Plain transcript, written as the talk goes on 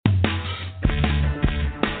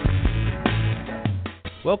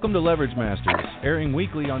Welcome to Leverage Masters, airing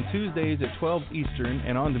weekly on Tuesdays at 12 Eastern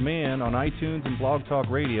and on demand on iTunes and Blog Talk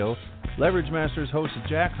Radio. Leverage Masters hosts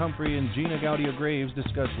Jack Humphrey and Gina Gaudio-Grace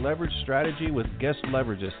discuss leverage strategy with guest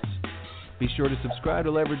leveragists. Be sure to subscribe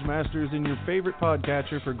to Leverage Masters in your favorite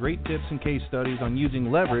podcatcher for great tips and case studies on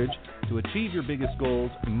using leverage to achieve your biggest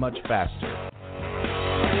goals much faster.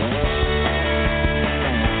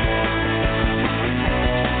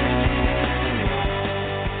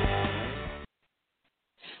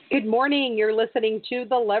 Good morning. You're listening to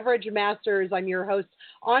the Leverage Masters. I'm your host,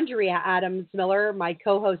 Andrea Adams-Miller. My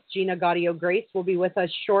co-host, Gina Gaudio-Grace, will be with us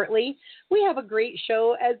shortly. We have a great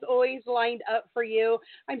show, as always, lined up for you.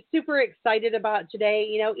 I'm super excited about today.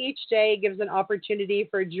 You know, each day gives an opportunity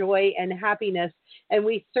for joy and happiness, and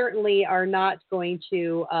we certainly are not going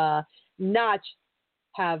to not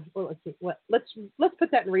have, well, let's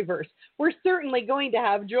put that in reverse. We're certainly going to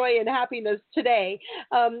have joy and happiness today.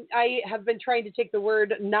 I have been trying to take the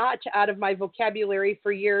word not out of my vocabulary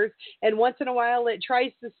for years, and once in a while it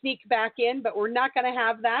tries to sneak back in, but we're not going to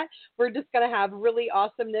have that. We're just going to have really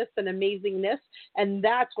awesomeness and amazingness, and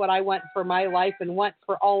that's what I want for my life and want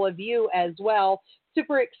for all of you as well.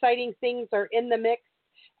 Super exciting things are in the mix.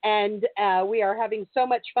 And we are having so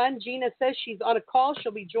much fun. Gina says she's on a call.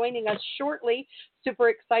 She'll be joining us shortly. Super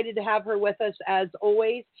excited to have her with us as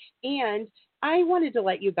always. And I wanted to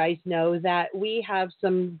let you guys know that we have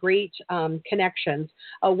some great connections.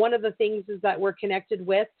 One of the things is that we're connected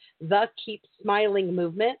with the Keep Smiling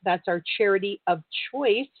Movement. That's our charity of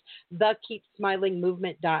choice,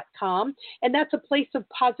 thekeepsmilingmovement.com. And that's a place of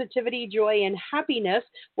positivity, joy, and happiness.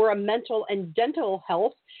 We're a mental and dental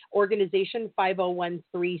health organization,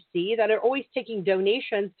 501(c)(3) that are always taking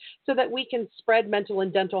donations so that we can spread mental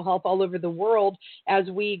and dental health all over the world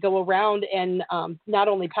as we go around and not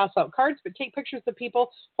only pass out cards, but take pictures of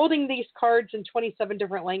people holding these cards in 27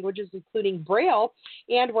 different languages, including Braille.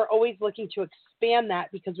 And we're always looking to expand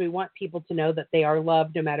that because we want people to know that they are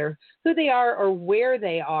loved no matter who they are or where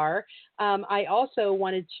they are. I also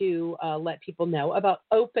wanted to let people know about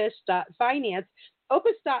opus.finance.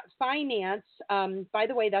 Opus.finance, by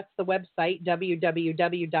the way, that's the website,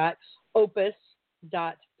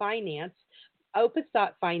 www.opus.finance.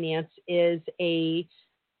 Opus.finance is a,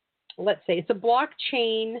 let's say, it's a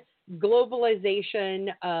blockchain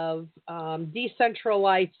globalization of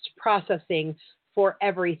decentralized processing for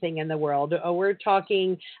everything in the world. We're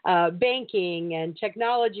talking banking and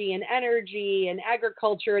technology and energy and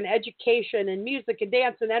agriculture and education and music and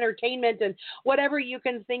dance and entertainment and whatever you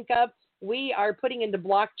can think of. We are putting into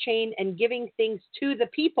blockchain and giving things to the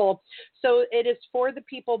people. So it is for the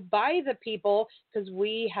people, by the people, because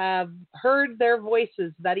we have heard their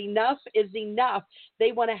voices that enough is enough.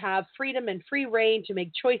 They want to have freedom and free reign to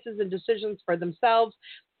make choices and decisions for themselves.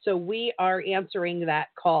 So we are answering that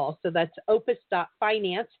call. So that's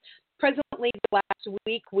opus.finance. Presently, last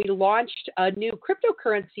week, we launched a new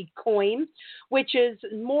cryptocurrency coin, which is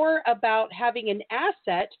more about having an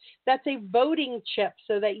asset that's a voting chip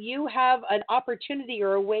so that you have an opportunity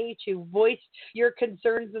or a way to voice your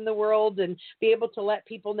concerns in the world and be able to let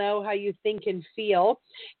people know how you think and feel.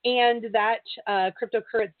 And that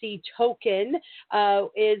cryptocurrency token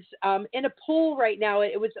is in a pool right now.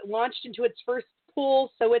 It was launched into its first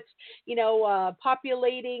pool, so it's,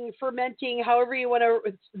 populating, fermenting, however you want to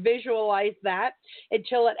visualize that,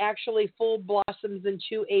 until it actually full blossoms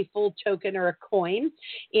into a full token or a coin.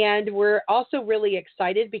 And we're also really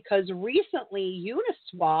excited because recently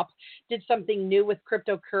Uniswap did something new with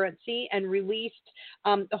cryptocurrency and released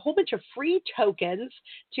a whole bunch of free tokens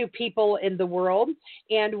to people in the world.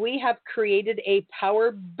 And we have created a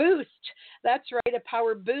power boost. That's right, a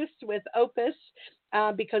power boost with Opus.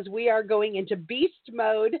 Because we are going into beast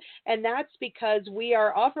mode, and that's because we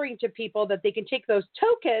are offering to people that they can take those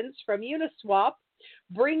tokens from Uniswap,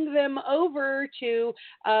 bring them over to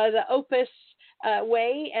the Opus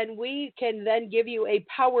way, and we can then give you a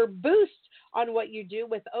power boost on what you do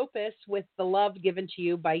with Opus with the love given to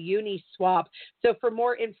you by Uniswap. So for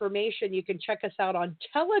more information, you can check us out on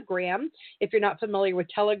Telegram. If you're not familiar with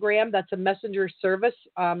Telegram, that's a messenger service.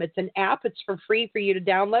 It's an app. It's for free for you to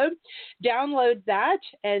download. Download that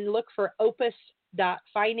and look for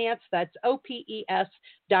Opus.finance. That's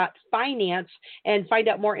OPES.finance, and find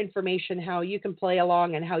out more information how you can play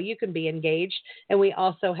along and how you can be engaged. And we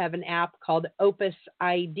also have an app called Opus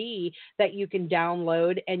ID that you can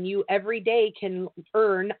download, and you every day can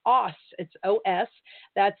earn OS. It's OS.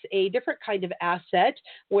 That's a different kind of asset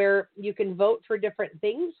where you can vote for different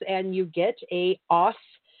things and you get a OS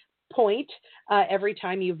point every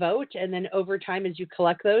time you vote. And then over time, as you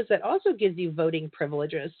collect those, that also gives you voting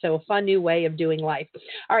privileges. So a fun new way of doing life.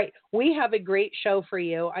 All right. We have a great show for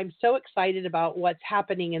you. I'm so excited about what's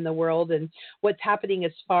happening in the world and what's happening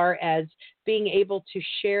as far as being able to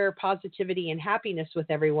share positivity and happiness with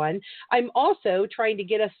everyone. I'm also trying to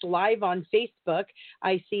get us live on Facebook.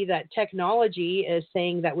 I see that technology is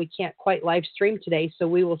saying that we can't quite live stream today, so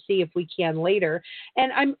we will see if we can later.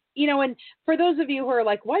 And and for those of you who are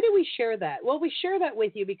like, why do we share that? Well, we share that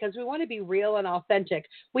with you because we want to be real and authentic.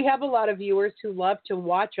 We have a lot of viewers who love to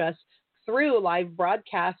watch us through live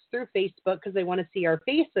broadcasts through Facebook because they want to see our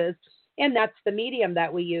faces. And that's the medium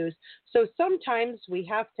that we use. So sometimes we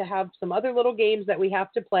have to have some other little games that we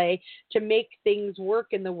have to play to make things work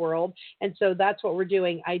in the world. And so that's what we're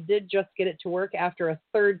doing. I did just get it to work after a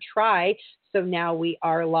third try. So now we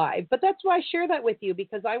are live. But that's why I share that with you,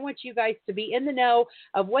 because I want you guys to be in the know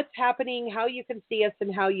of what's happening, how you can see us,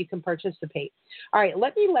 and how you can participate. All right,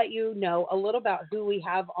 let me let you know a little about who we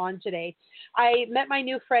have on today. I met my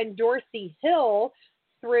new friend Dorci Hill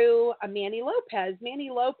through Manny Lopez.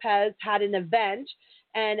 Manny Lopez had an event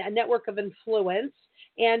and a network of influence,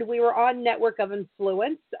 and we were on Network of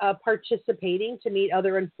Influence participating to meet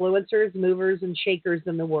other influencers, movers, and shakers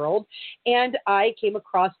in the world. And I came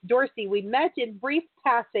across Dorci. We met in brief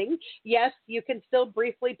passing. Yes, you can still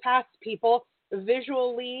briefly pass people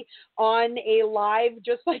visually on a live,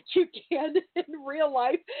 just like you can in real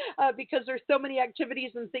life, because there's so many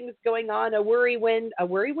activities and things going on. A whirlwind,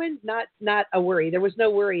 not a worry. There was no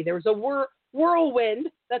worry. There was a whirlwind.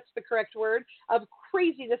 That's the correct word, of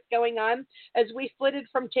craziness going on as we flitted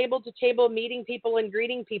from table to table, meeting people and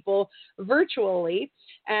greeting people virtually.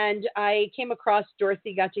 And I came across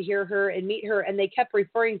Dorci, got to hear her and meet her, and they kept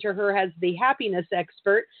referring to her as the happiness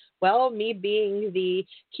expert. Well, me being the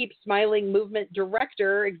Keep Smiling movement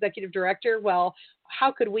director, executive director, well,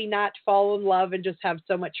 how could we not fall in love and just have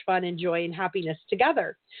so much fun and joy and happiness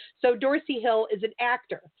together? So Dorci Hill is an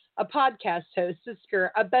actor, a podcast host, a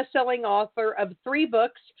speaker, a best-selling author of 3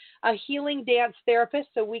 books, a healing dance therapist,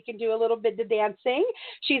 so we can do a little bit of dancing.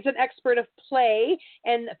 She's an expert of play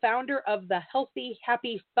and founder of the Healthy,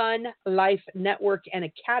 Happy, Fun Life Network and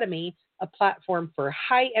Academy, a platform for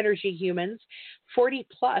high-energy humans, 40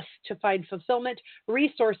 plus, to find fulfillment,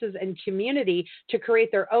 resources, and community to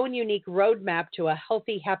create their own unique roadmap to a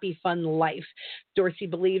healthy, happy, fun life. Dorci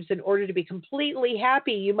believes in order to be completely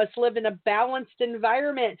happy, you must live in a balanced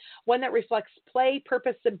environment, one that reflects play,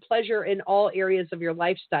 purpose, and pleasure in all areas of your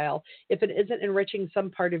lifestyle. If it isn't enriching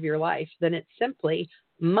some part of your life, then it simply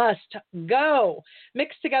must go.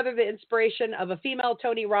 Mix together the inspiration of a female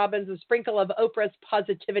Tony Robbins, a sprinkle of Oprah's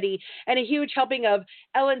positivity, and a huge helping of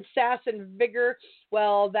Ellen's sass and vigor.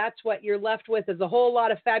 Well, that's what you're left with, is a whole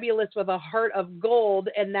lot of fabulous with a heart of gold,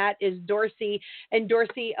 and that is Dorci. And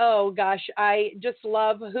Dorci, oh gosh, I just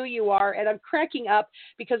love who you are, and I'm cracking up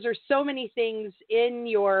because there's so many things in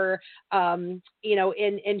your,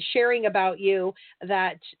 in sharing about you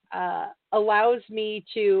that allows me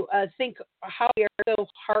to think how we are so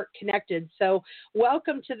heart connected. So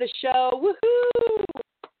welcome to the show. Woohoo!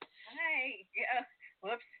 Hi. Yeah.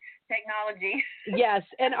 Whoops. Technology. Yes.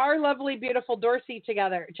 And our lovely, beautiful Dorci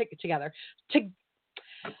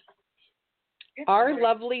our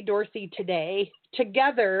lovely Dorci today.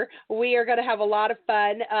 Together, we are going to have a lot of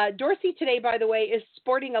fun. Dorci today, by the way, is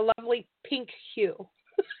sporting a lovely pink hue.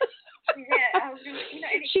 Yeah.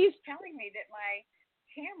 She's telling me that my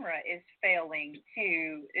camera is failing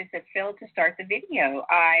to failed to start the video.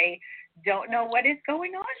 I don't know what is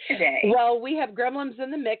going on today. Well, we have gremlins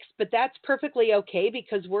in the mix, but that's perfectly okay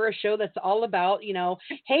because we're a show that's all about,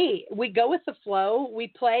 hey, we go with the flow, we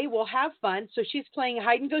play, we'll have fun. So she's playing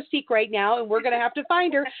hide and go seek right now, and we're going to have to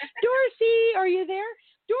find her. Dorci, are you there?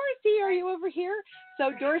 Dorci, are you over here?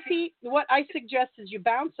 So Dorci, what I suggest is you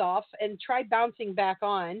bounce off and try bouncing back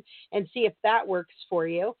on and see if that works for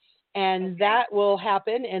you. And okay, that will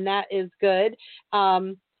happen, and that is good.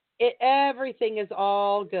 Everything is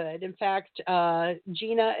all good. In fact,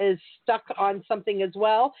 Gina is stuck on something as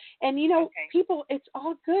well. And, okay, people, it's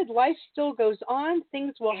all good. Life still goes on.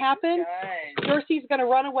 Things will happen. Dorci's going to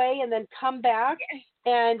run away and then come back. Yes.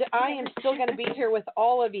 And I am still going to be here with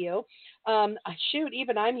all of you.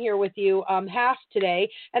 Even I'm here with you half today.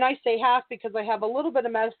 And I say half because I have a little bit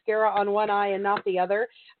of mascara on one eye and not the other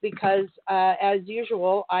because, as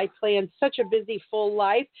usual, I plan such a busy, full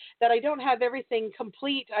life that I don't have everything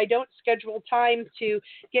complete. I don't schedule time to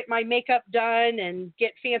get my makeup done and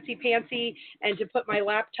get fancy-pantsy and to put my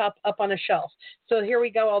laptop up on a shelf. So here we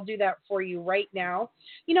go. I'll do that for you right now.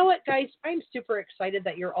 You know what, guys? I'm super excited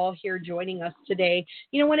that you're all here joining us today.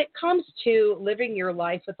 When it comes to living your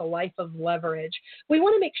life with a life of of leverage. We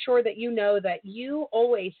want to make sure that you know that you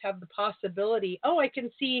always have the possibility. Oh, I can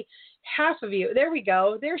see half of you. There we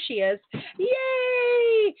go. There she is.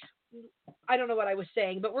 Yay! I don't know what I was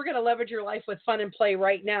saying, but we're going to leverage your life with fun and play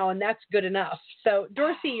right now, and that's good enough. So,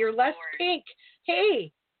 Dorci, you're less pink.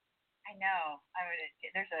 Hey. I know.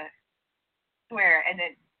 There's a swear, and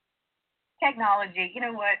then technology, you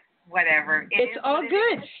know what? Whatever. It's all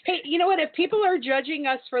good. Hey, you know what? If people are judging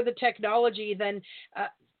us for the technology, then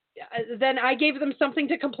I gave them something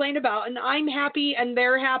to complain about, and I'm happy, and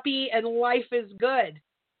they're happy, and life is good.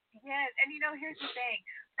 Yes, and here's the thing.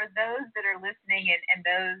 For those that are listening and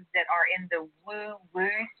those that are in the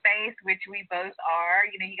woo-woo space, which we both are,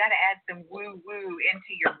 you got to add some woo-woo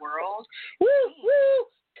into your world. Woo-woo!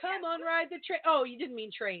 Come on, ride the train. Oh, you didn't mean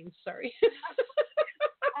trains. Sorry.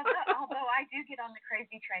 although I do get on the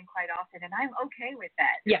crazy train quite often, and I'm okay with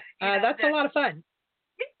that. Yeah, that's a lot of fun.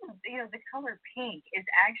 The color pink is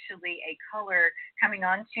actually a color coming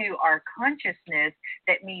onto our consciousness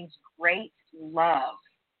that means great love.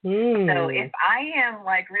 So if I am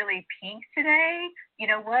really pink today, you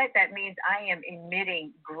know what? That means I am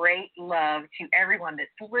emitting great love to everyone that's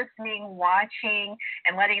listening, watching,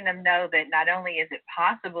 and letting them know that not only is it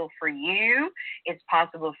possible for you, it's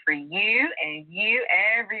possible for you and you,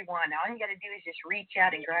 everyone. All you got to do is just reach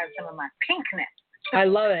out and grab some of my pinkness. I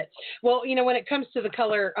love it. Well, when it comes to the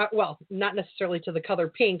color, not necessarily to the color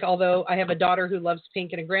pink, although I have a daughter who loves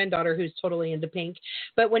pink and a granddaughter who's totally into pink.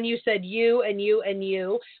 But when you said you and you and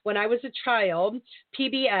you, when I was a child,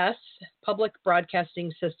 PBS, Public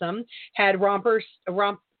Broadcasting System, had romper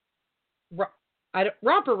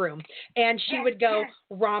room, and she would go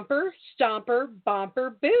romper, stomper,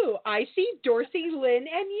 bomper, boo. I see Dorci, Lynn,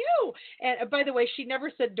 and you. And by the way, she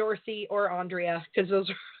never said Dorci or Andrea because those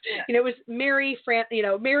are, it was Mary,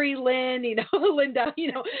 Mary Lynn, Linda,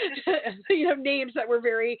 names that were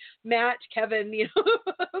very Matt, Kevin,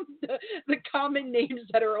 the common names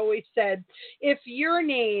that are always said. If your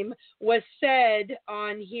name was said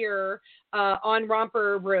on here, on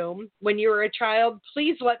Romper Room when you were a child,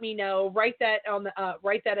 please let me know. Write that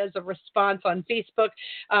as a response on Facebook,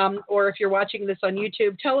 or if you're watching this on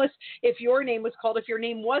YouTube, tell us if your name was called. If your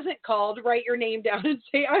name wasn't called, write your name down and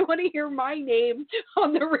say, I want to hear my name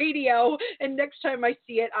on the radio. And next time I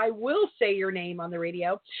see it, I will say your name on the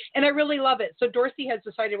radio. And I really love it. So Dorci has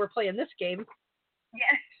decided we're playing this game.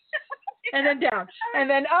 Yes. And then down, and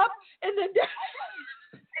then up, and then down.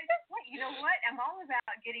 You know what? I'm all about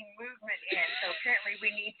getting movement in. So apparently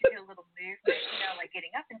we need to do a little movement, like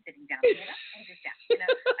getting up and sitting down, and just down,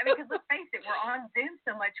 because let's face it, we're on Zoom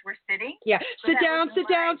so much, we're sitting. Yeah. So sit down.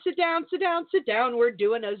 We're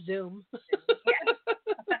doing a Zoom. Yes.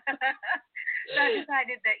 So I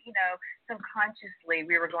decided that, subconsciously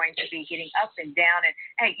we were going to be getting up and down. And,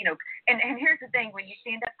 hey, and here's the thing. When you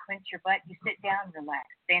stand up, clench your butt. You sit down, relax.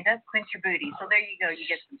 Stand up, clench your booty. So there you go. You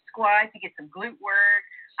get some squats. You get some glute work.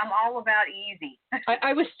 I'm all about easy.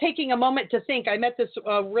 I was taking a moment to think. I met this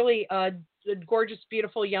really gorgeous,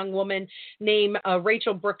 beautiful young woman named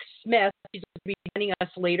Rachel Brooks Smith. She's going to be joining us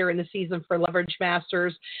later in the season for Leverage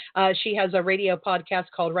Masters. She has a radio podcast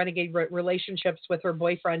called Renegade Relationships with her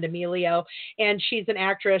boyfriend, Emilio. And she's an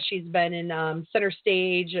actress. She's been in Center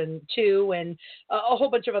Stage and 2 and a whole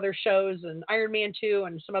bunch of other shows and Iron Man 2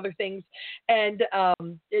 and some other things. And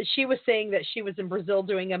she was saying that she was in Brazil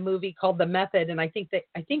doing a movie called The Method. And I think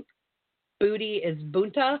booty is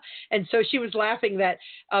bunta. And so she was laughing that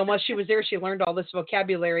while she was there, she learned all this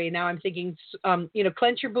vocabulary. And now I'm thinking,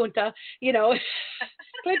 clench your bunta,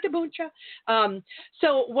 clench the bunta.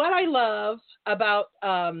 So what I love about,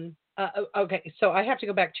 okay, so I have to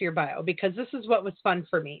go back to your bio because this is what was fun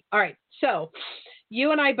for me. All right. So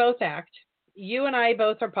you and I both act. You and I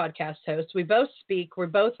both are podcast hosts. We both speak. We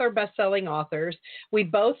both are best-selling authors. We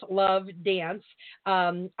both love dance.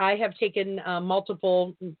 I have taken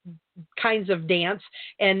multiple kinds of dance,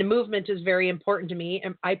 and movement is very important to me.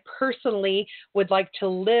 And I personally would like to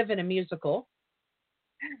live in a musical.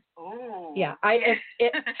 Oh. Yeah.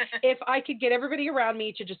 If I could get everybody around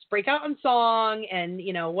me to just break out in song and,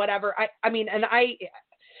 whatever.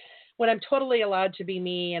 When I'm totally allowed to be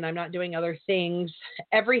me and I'm not doing other things,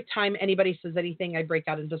 every time anybody says anything, I break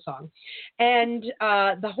out into song. And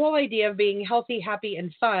the whole idea of being healthy, happy,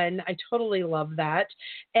 and fun, I totally love that.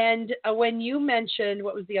 And when you mentioned,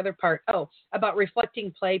 what was the other part? Oh, about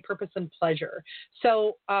reflecting play, purpose, and pleasure.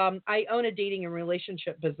 So I own a dating and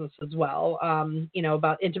relationship business as well,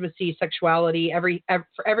 about intimacy, sexuality,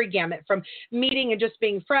 for every gamut, from meeting and just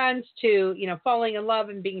being friends to, falling in love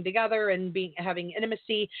and being together and having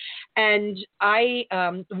intimacy. And I,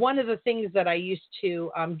 one of the things that I used to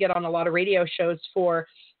get on a lot of radio shows for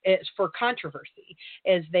it's for controversy,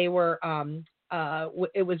 as they were,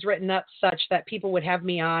 it was written up such that people would have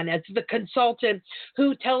me on as the consultant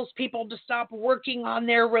who tells people to stop working on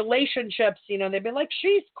their relationships. You know, they'd be like,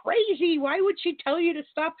 she's crazy. Why would she tell you to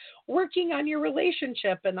stop working on your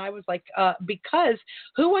relationship? And I was like, because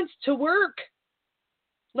who wants to work?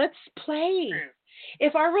 Let's play.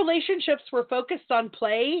 If our relationships were focused on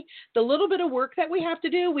play, the little bit of work that we have to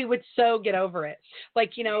do, we would so get over it.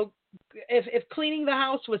 Like, you know, if cleaning the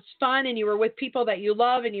house was fun and you were with people that you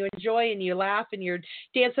love and you enjoy and you laugh and you're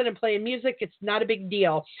dancing and playing music, it's not a big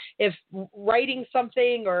deal. If writing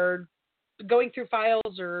something or going through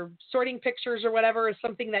files or sorting pictures or whatever is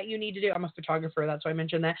something that you need to do, I'm a photographer, that's why I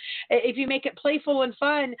mentioned that. If you make it playful and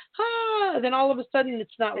fun, then all of a sudden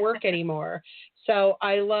it's not work anymore. So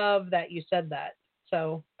I love that you said that.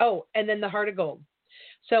 So, and then the Heart of Gold.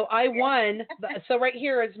 So I won. So right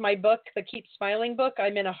here is my book, the Keep Smiling book.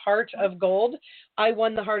 I'm in a Heart of Gold. I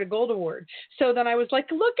won the Heart of Gold award. So then I was like,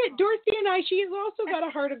 look at Dorothy and I. She has also got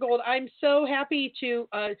a Heart of Gold. I'm so happy to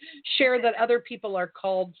share that other people are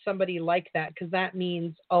called somebody like that, because that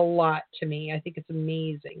means a lot to me. I think it's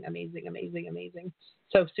amazing, amazing, amazing, amazing.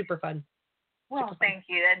 So super fun. Well, thank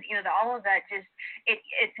you. And, you know, all of that just, it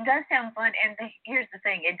does sound fun. And here's the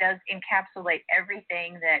thing, it does encapsulate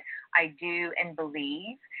everything that I do and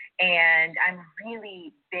believe. And I'm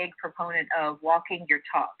really big proponent of walking your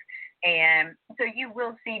talk. And so you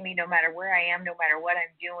will see me no matter where I am, no matter what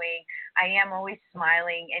I'm doing. I am always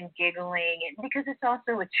smiling and giggling, because it's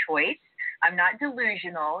also a choice. I'm not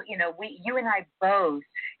delusional. You know, you and I both,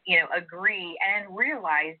 you know, agree and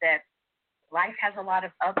realize that life has a lot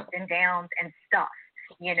of ups and downs and stuff,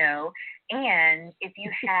 you know, and if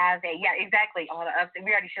you have a a lot of ups, and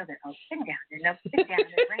we already showed that ups and downs and ups and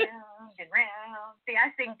downs and round and round. See,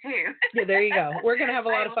 I sing too. Yeah, there you go. We're going to have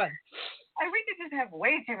a lot of fun. We could just have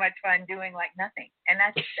way too much fun doing like nothing. And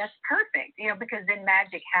that's perfect, you know, because then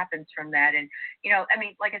magic happens from that. And, you know, I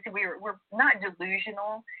mean, like I said, we're not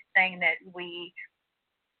delusional saying that let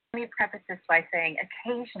me preface this by saying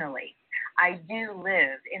occasionally I do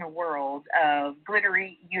live in a world of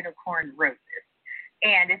glittery unicorn roses,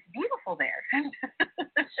 and it's beautiful there.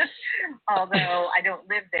 Although I don't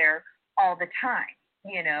live there all the time,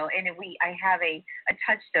 you know, and I have a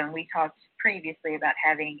touchstone. We talked previously about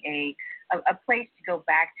having a place to go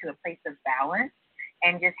back to, a place of balance,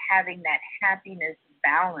 and just having that happiness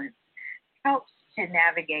balance helps to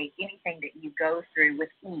navigate anything that you go through with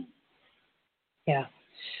ease. Yeah.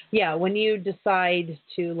 Yeah, when you decide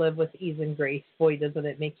to live with ease and grace, boy, doesn't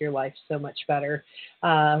it make your life so much better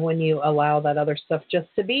when you allow that other stuff just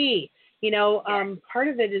to be. You know, part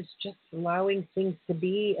of it is just allowing things to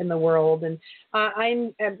be in the world. And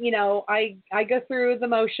I go through the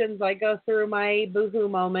motions. I go through my boohoo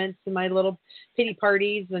moments and my little pity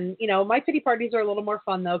parties. And, you know, my pity parties are a little more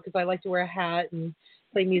fun, though, because I like to wear a hat and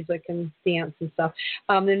play music and dance and stuff,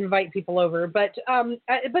 and invite people over. But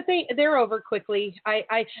they're over quickly.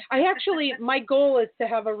 I actually, my goal is to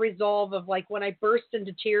have a resolve of, like, when I burst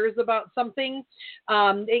into tears about something,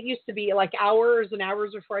 it used to be like hours and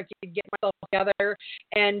hours before I could get myself together.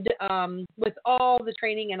 And with all the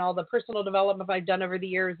training and all the personal development I've done over the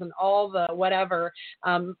years and all the whatever,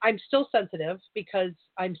 I'm still sensitive because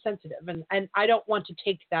I'm sensitive, and I don't want to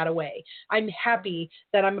take that away. I'm happy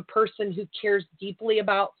that I'm a person who cares deeply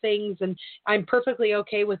about things, and I'm perfectly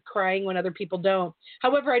okay with crying when other people don't.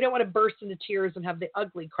 However, I don't want to burst into tears and have the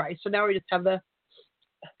ugly cry. So now we just have the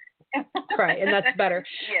cry, and that's better.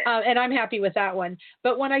 Yes. And I'm happy with that one.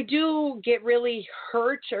 But when I do get really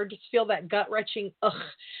hurt or just feel that gut-wrenching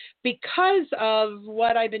because of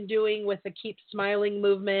what I've been doing with the Keep Smiling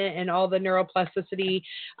movement and all the neuroplasticity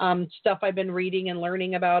stuff I've been reading and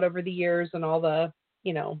learning about over the years, and all the,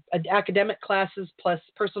 you know, academic classes plus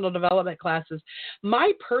personal development classes,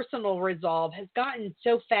 my personal resolve has gotten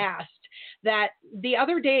so fast that the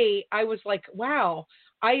other day I was like, wow,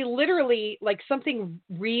 I literally, like, something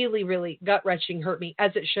really, really gut-wrenching hurt me,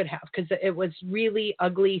 as it should have, because it was really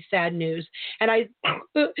ugly, sad news. And I,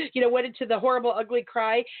 went into the horrible, ugly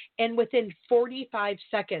cry. And within 45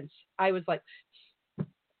 seconds, I was like,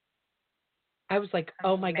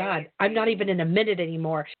 oh my God, I'm not even in a minute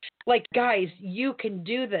anymore. Like, guys, you can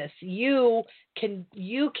do this. You can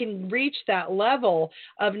reach that level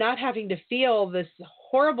of not having to feel this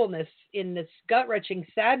horribleness in this gut-wrenching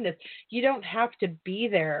sadness. You don't have to be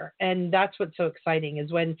there. And that's what's so exciting,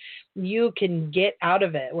 is when you can get out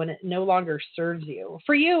of it, when it no longer serves you.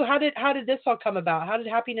 For you, how did this all come about? How did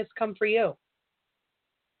happiness come for you?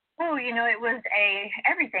 Oh, it was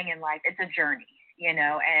everything in life. It's a journey.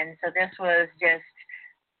 And so this was just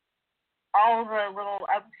all the little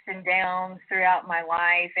ups and downs throughout my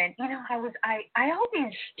life. And, you know, I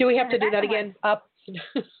always. Do we have to do that again? Up.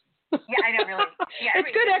 Yeah, I know, really. Yeah,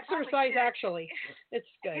 it's good exercise, actually. It's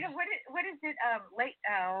good. You know, what is it?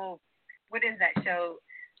 What is that show?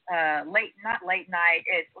 Not late night.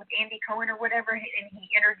 It's with Andy Cohen or whatever, and he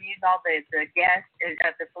interviews all the guests,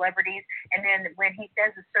 the celebrities, and then when he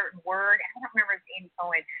says a certain word, I don't remember if it's Andy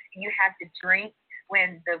Cohen, you have to drink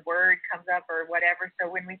when the word comes up or whatever. So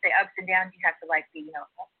when we say ups and downs, you have to like be, you know,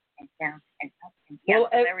 up and down and up and down.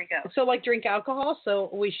 Well, so there we go. So like drink alcohol. So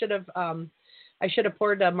we should have. I should have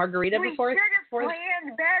poured a margarita before. We should have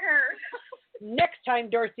planned better. Next time,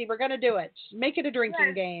 Dorci, we're going to do it. Make it a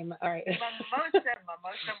drinking game. All right. Mimosa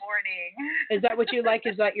morning. Is that what you like?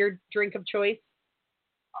 Is that your drink of choice?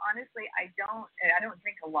 Honestly, I don't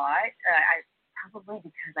drink a lot. Probably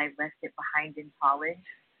because I left it behind in college.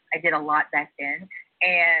 I did a lot back then.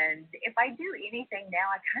 And if I do anything now,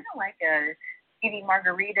 I kind of like a skinny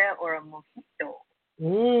margarita or a mojito.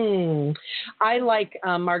 I like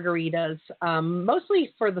margaritas,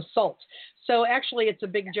 mostly for the salt. So actually, it's a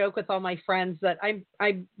big joke with all my friends that I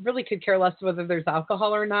really could care less whether there's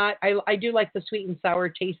alcohol or not. I do like the sweet and sour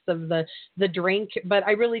taste of the drink, but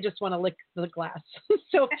I really just want to lick the glass.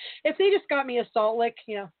 So if they just got me a salt lick,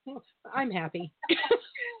 you know, I'm happy.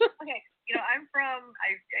 Okay. You know, I'm from,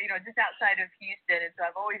 just outside of Houston, and so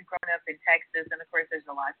I've always grown up in Texas, and of course there's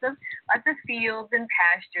lots of fields and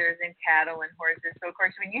pastures and cattle and horses. So of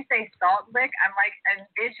course, when you say salt lick, I'm like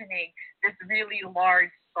envisioning this really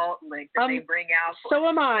large salt lick that they bring out. So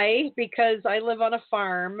am I, because I live on a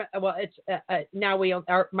farm. Well, it's now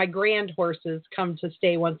my grand horses come to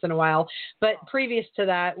stay once in a while, but previous to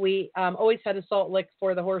that, we always had a salt lick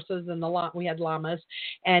for the horses and we had llamas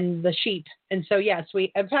and the sheep. And so yes,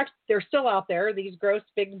 in fact, they're still out there. These gross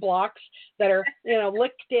big blocks that are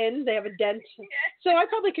licked in. They have a dent. So I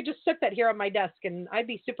probably could just sit that here on my desk, and I'd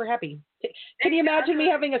be super happy. Can you imagine me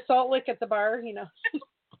having a salt lick at the bar? You know.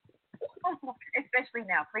 Especially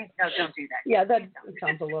now. Please, no, don't do that. Yeah, that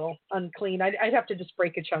sounds a little unclean. I'd have to just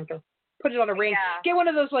break a chunk of, put it on a ring. Yeah. Get one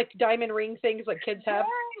of those like diamond ring things like kids have.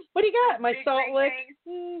 Yes. What do you got? My salt lick?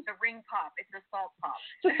 The ring pop. It's a salt pop.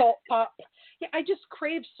 It's a salt pop. Yeah, I just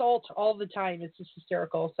crave salt all the time. It's just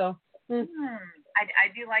hysterical. So.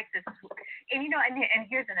 I do like this, and and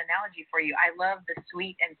here's an analogy for you. I love the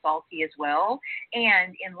sweet and salty as well,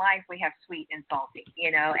 and in life we have sweet and salty,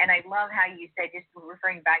 and I love how you said, just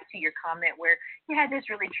referring back to your comment where you had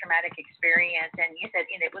this really traumatic experience, and you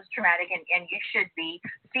said, it was traumatic, and you should be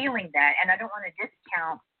feeling that, and I don't want to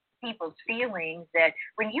discount people's feelings, that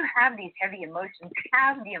when you have these heavy emotions,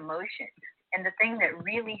 have the emotions. And the thing that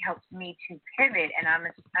really helps me to pivot, and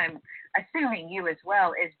I'm assuming you as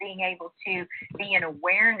well, is being able to be in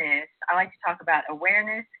awareness. I like to talk about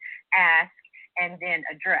awareness, ask, and then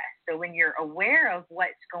address. So when you're aware of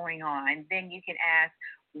what's going on, then you can ask,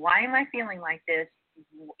 why am I feeling like this?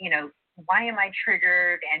 Why am I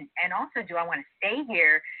triggered? And also, do I want to stay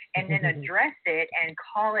here? And then address it and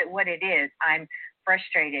call it what it is. I'm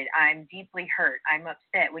frustrated, I'm deeply hurt, I'm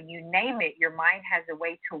upset. When you name it, your mind has a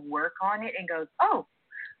way to work on it and goes, oh,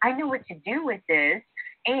 I know what to do with this,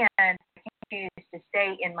 and I can choose to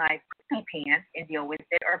stay in my poopy pants and deal with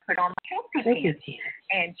it, or put on my happy pants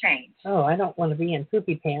and change. Oh, I don't want to be in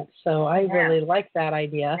poopy pants, so I really like that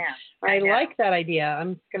idea. I like that idea.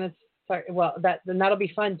 I'm going to then that'll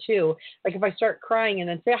be fun too. Like if I start crying and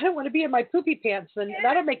then say, I don't want to be in my poopy pants, then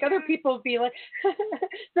that'll make other people be like,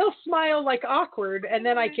 they'll smile like awkward, and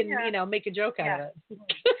then I can, make a joke out of it.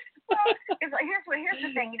 Well, here's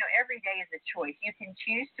the thing, every day is a choice. You can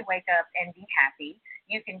choose to wake up and be happy.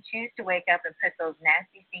 You can choose to wake up and put those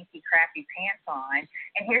nasty, stinky, crappy pants on.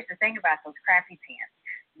 And here's the thing about those crappy pants.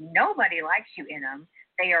 Nobody likes you in them.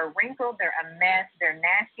 They are wrinkled, they're a mess, they're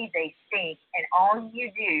nasty, they stink, and all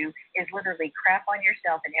you do is literally crap on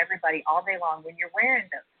yourself and everybody all day long when you're wearing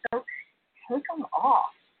them. So take them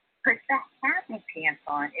off, put the happy pants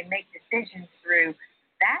on, and make decisions through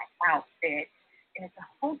that outfit, and it's a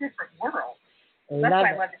whole different world. That's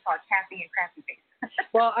why I love to talk happy and crappy pants.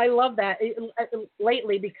 Well, I love that.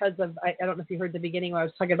 Lately, because of, I don't know if you heard the beginning when I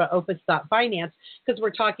was talking about Finance, because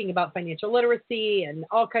we're talking about financial literacy and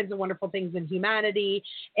all kinds of wonderful things in humanity.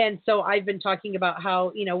 And so I've been talking about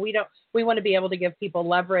how, we want to be able to give people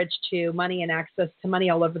leverage to money and access to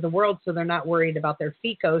money all over the world, so they're not worried about their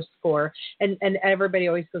FICO score. And everybody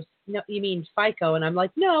always goes, no, you mean FICO. And I'm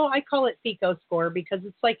like, no, I call it FICO score because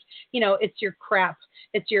it's like, it's your crap.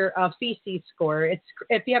 It's your feces score. It's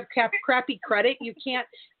if you have crappy credit, you can't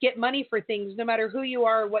get money for things no matter who you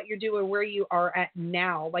are, what you're doing, where you are at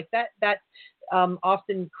now. Like that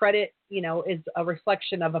often credit, is a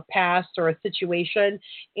reflection of a past or a situation,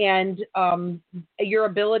 and your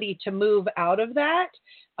ability to move out of that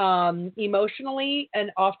emotionally,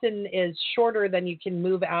 and often is shorter than you can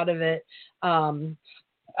move out of it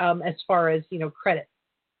as far as, credit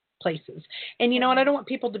places. And, and I don't want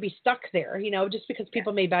people to be stuck there, just because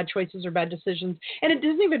people made bad choices or bad decisions. And it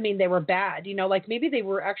doesn't even mean they were bad, like maybe they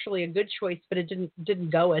were actually a good choice, but it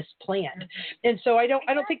didn't go as planned. And so I don't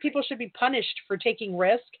think people should be punished for taking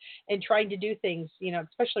risk and trying to do things,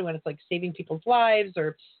 especially when it's like saving people's lives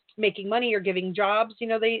or making money or giving jobs.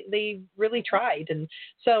 They really tried. And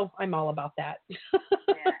so I'm all about that.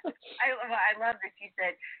 I love that you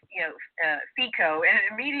said, FICO, and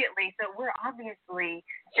immediately, so we're obviously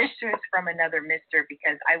sisters from another mister,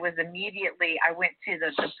 because I went to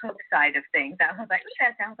the poop side of things. I was like,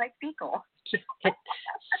 that sounds like fecal.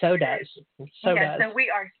 So does. So we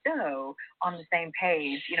are so on the same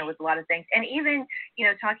page, with a lot of things. And even,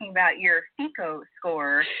 talking about your FICO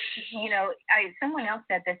score, someone else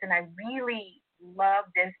said this, and I really love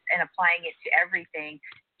this and applying it to everything.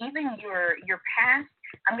 Even your past,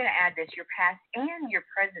 I'm going to add this, your past and your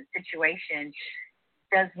present situation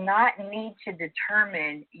does not need to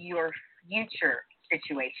determine your future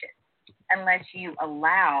situation unless you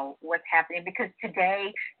allow what's happening. Because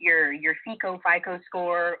today, your FICO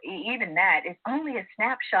score, even that, is only a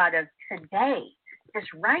snapshot of today,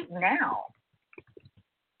 just right now.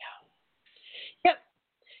 Yep.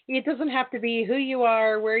 It doesn't have to be who you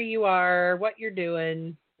are, where you are, what you're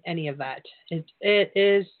doing, any of that. It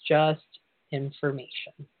is just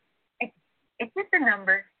information. It's just a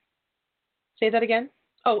number. Say that again?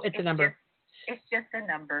 Oh, it's a number. It's just a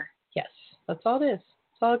number. Yes, that's all it is.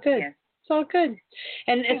 It's all good. Yes. It's all good.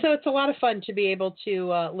 And so it's a lot of fun to be able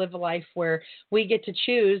to live a life where we get to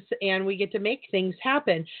choose and we get to make things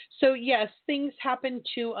happen. So yes, things happen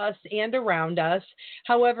to us and around us.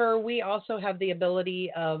 However, we also have the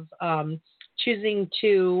ability of choosing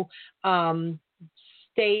to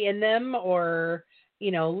stay in them or,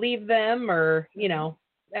 leave them, or,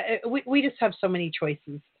 we just have so many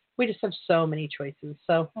choices. We just have so many choices.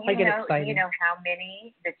 So I get excited. You know how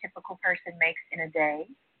many the typical person makes in a day?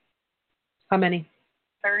 How many?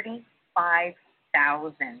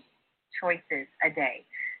 35,000 choices a day.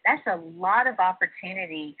 That's a lot of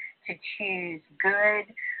opportunity to choose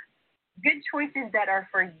good choices that are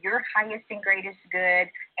for your highest and greatest good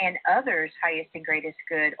and others' highest and greatest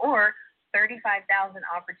good, or 35,000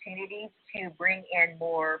 opportunities to bring in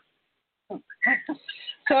more poop.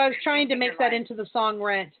 So I was trying to make that into the song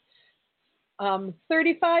Rent.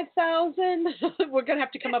 35,000. We're gonna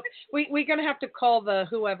have to come up. We're gonna have to call the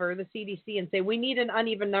CDC and say we need an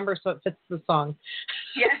uneven number so it fits the song.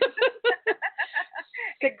 Yes.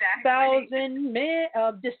 6,000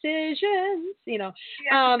 decisions.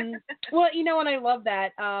 Yeah. Well, and I love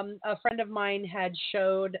that. A friend of mine had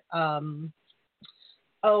showed.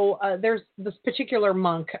 There's this particular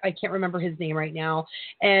monk. I can't remember his name right now.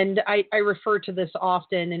 And I refer to this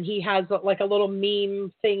often. And he has like a little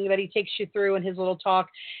meme thing that he takes you through in his little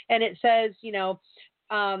talk. And it says,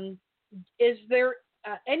 is there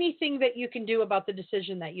anything that you can do about the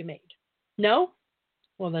decision that you made? No?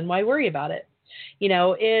 Well, then why worry about it?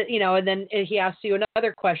 And then he asks you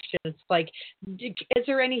another question. It's like, is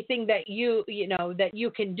there anything that that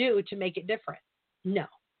you can do to make it different? No.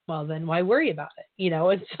 Well, then why worry about it?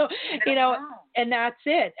 And so, and that's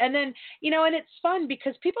it. And then, and it's fun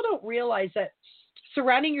because people don't realize that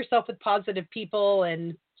surrounding yourself with positive people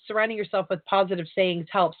and surrounding yourself with positive sayings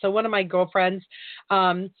helps. So one of my girlfriends,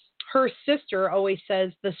 her sister always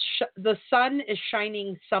says the sun is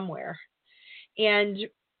shining somewhere. And,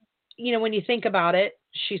 when you think about it,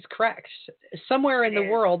 she's correct. Somewhere in the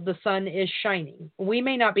world, the sun is shining. We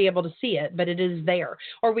may not be able to see it, but it is there.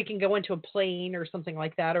 Or we can go into a plane or something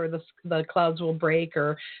like that, or the clouds will break,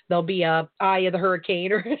 or there'll be a eye of the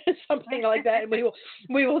hurricane or something like that, and we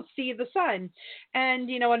will see the sun. And,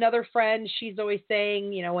 another friend, she's always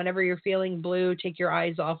saying, whenever you're feeling blue, take your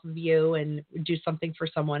eyes off of you and do something for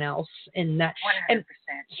someone else. And that, 100%.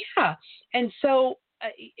 Yeah. And so,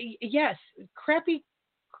 yes, crappy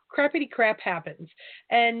crap happens,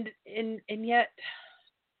 and yet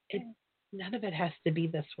none of it has to be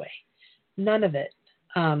this way. None of it.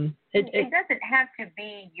 It doesn't have to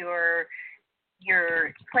be your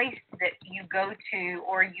place that you go to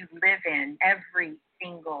or you live in every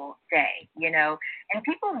single day, And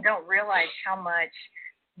people don't realize how much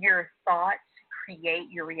your thoughts create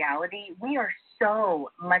your reality, we are so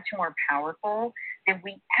much more powerful than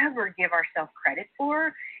we ever give ourselves credit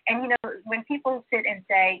for. And, when people sit and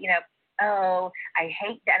say, oh, I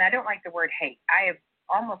hate that, and I don't like the word hate. I have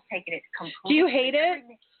almost taken it completely. Do you hate it?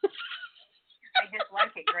 I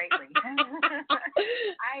dislike it greatly.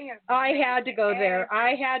 I had to go there.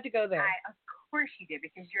 Of course you did,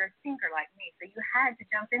 because you're a thinker like me. So you had to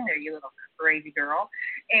jump in there, you little crazy girl.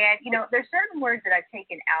 And, there's certain words that I've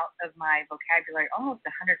taken out of my vocabulary almost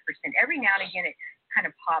 100%. Every now and again, it kind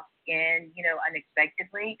of pops in,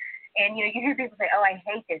 unexpectedly. And, you hear people say, oh, I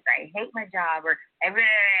hate this, I hate my job, or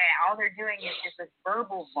all they're doing is just this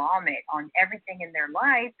verbal vomit on everything in their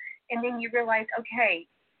life. And then you realize, okay,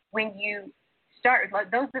 when you start,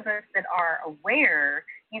 those of us that are aware,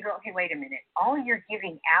 you go, okay, wait a minute. All you're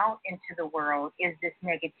giving out into the world is this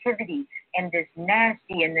negativity and this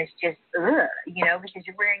nasty and this just, because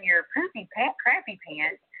you're wearing your crappy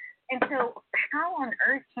pants. And so how on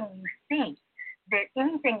earth can you think that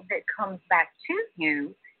anything that comes back to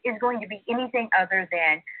you is going to be anything other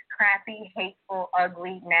than crappy, hateful,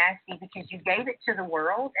 ugly, nasty, because you gave it to the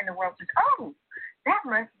world, and the world says, oh, that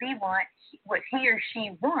must be what he or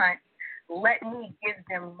she wants. Let me give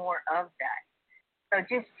them more of that. So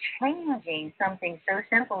just changing something so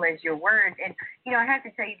simple as your words. And, I have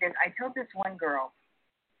to tell you this. I told this one girl,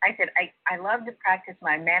 I said, I love to practice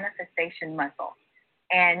my manifestation muscle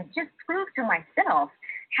and just prove to myself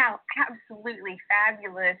how absolutely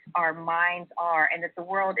fabulous our minds are, and that the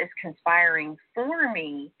world is conspiring for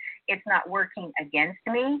me. It's not working against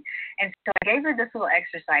me. And so I gave her this little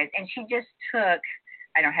exercise, and she just took,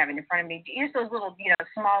 I don't have it in front of me, just those little,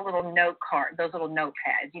 small little note cards, those little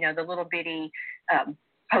notepads, the little bitty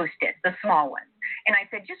Post-its, the small ones. And I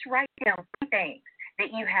said, just write down 3 things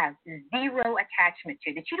that you have zero attachment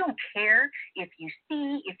to, that you don't care if you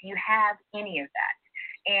see, if you have any of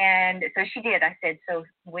that. And so she did. I said, so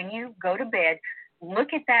when you go to bed,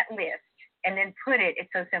 look at that list and then put it, it's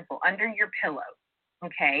so simple, under your pillow.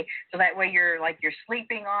 Okay, so that way you're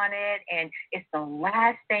sleeping on it, and it's the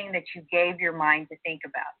last thing that you gave your mind to think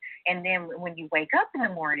about. And then when you wake up in the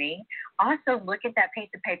morning, also look at that piece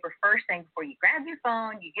of paper first thing before you grab your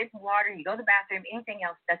phone, you get some water, you go to the bathroom, anything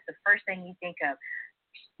else, that's the first thing you think of.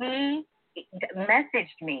 She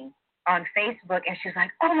messaged me on Facebook, and she's like,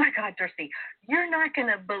 oh my God, Dorci, you're not going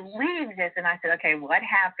to believe this. And I said, okay, what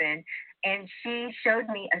happened? And she showed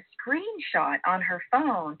me a screenshot on her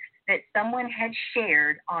phone that someone had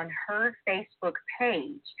shared on her Facebook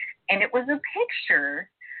page. And it was a picture.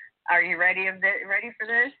 Are you ready for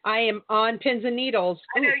this? I am on pins and needles.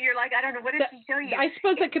 I know, you're like, I don't know, what did she show you? I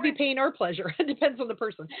suppose that could be pain or pleasure. It depends on the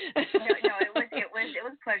person. no, it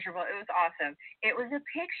was pleasurable. It was awesome. It was a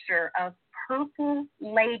picture of purple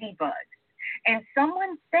ladybugs. And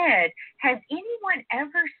someone said, has anyone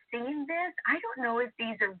ever seen this? I don't know if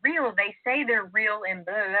these are real. They say they're real in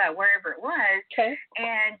blah, blah, wherever it was. Okay.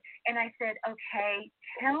 And I said, okay,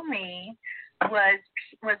 tell me,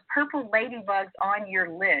 was purple ladybugs on your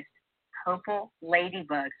list? Purple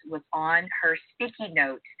ladybugs was on her sticky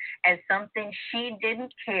notes as something she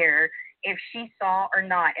didn't care if she saw or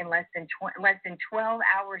not. And less than 12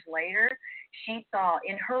 hours later, she saw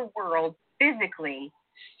in her world physically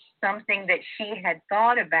something that she had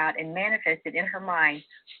thought about and manifested in her mind,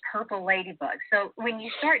 purple ladybugs. So when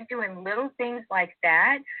you start doing little things like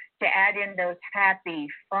that to add in those happy,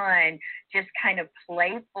 fun, just kind of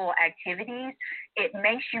playful activities, it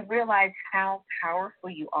makes you realize how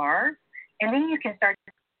powerful you are. And then you can start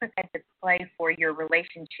to put that to play for your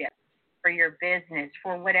relationship, for your business,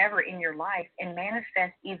 for whatever in your life, and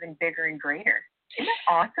manifest even bigger and greater. Isn't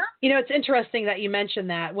that awesome? It's interesting that you mentioned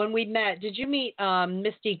that. When we met, did you meet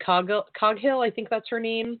Misty Coghill? I think that's her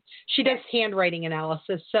name. She does handwriting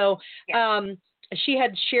analysis. So she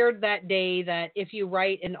had shared that day that if you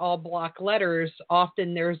write in all block letters,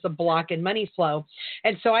 often there's a block in money flow.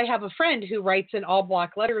 And so I have a friend who writes in all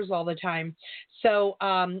block letters all the time. So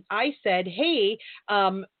I said, hey,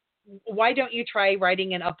 why don't you try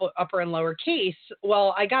writing in upper and lower case?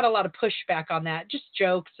 Well, I got a lot of pushback on that, just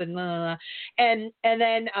jokes and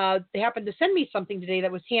then they happened to send me something today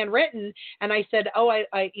that was handwritten, and I said, oh,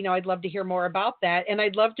 I'd love to hear more about that, and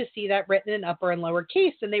I'd love to see that written in upper and lower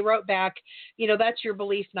case. And they wrote back, that's your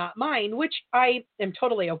belief, not mine, which I am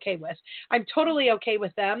totally okay with. I'm totally okay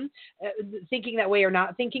with them thinking that way or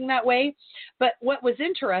not thinking that way. But what was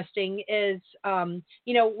interesting is,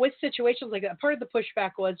 with situations like that, part of the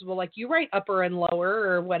pushback was, well, like, you write upper and lower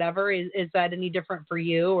or whatever. Is that any different for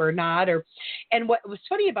you or not? And what was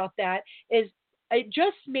funny about that is it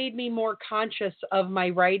just made me more conscious of my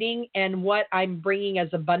writing and what I'm bringing as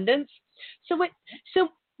abundance. So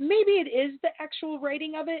maybe it is the actual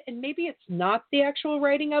writing of it, and maybe it's not the actual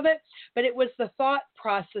writing of it, but it was the thought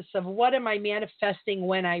process of what am I manifesting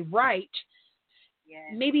when I write.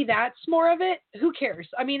 Yes. Maybe that's more of it. Who cares?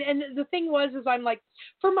 I mean, and the thing is I'm like,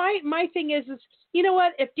 for my thing is, you know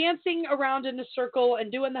what? If dancing around in a circle and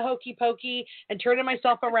doing the hokey pokey and turning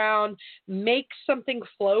myself around makes something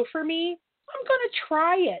flow for me, I'm going to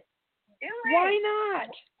try it. Do it. Why not?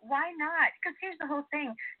 Why not? Because here's the whole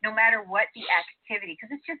thing. No matter what the activity,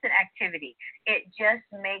 because it's just an activity, it just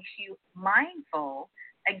makes you mindful,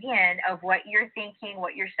 again, of what you're thinking,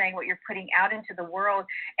 what you're saying, what you're putting out into the world.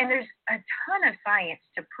 And there's a ton of science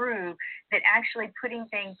to prove that actually putting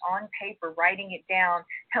things on paper, writing it down,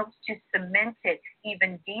 helps to cement it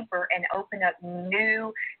even deeper and open up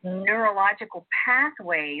new neurological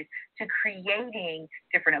pathways to creating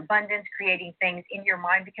different abundance, creating things in your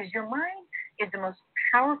mind, because your mind is the most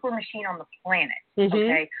powerful machine on the planet.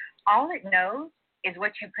 Okay? All it knows is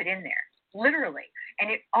what you put in there. Literally. And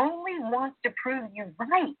it only wants to prove you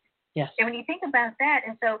right. Yes. And when you think about that,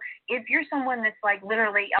 and so if you're someone that's like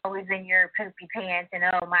literally always in your poopy pants and,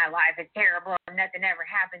 oh, my life is terrible, nothing ever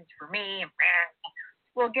happens for me,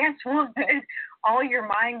 well, guess what? All your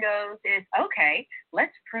mind goes is, okay,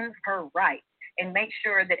 let's prove her right and make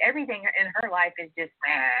sure that everything in her life is just,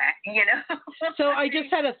 you know. So I just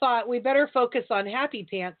had a thought. We better focus on happy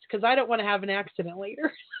pants because I don't want to have an accident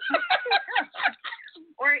later.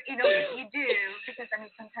 Or, you know, you do, because, I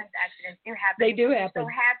mean, sometimes accidents do happen. They do happen. So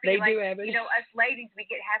happy. They like, do happen. You know, us ladies, we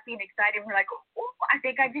get happy and excited. And we're like, oh, I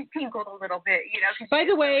think I just tinkled a little bit, you know. By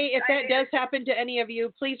the way, if that does happen to any of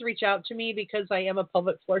you, please reach out to me because I am a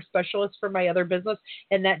pelvic floor specialist for my other business,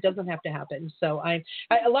 and that doesn't have to happen. So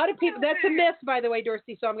a lot of people, that's a myth, by the way,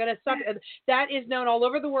 Dorci. So I'm going to stop. That is known all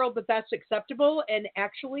over the world that that's acceptable, and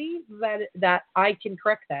actually that I can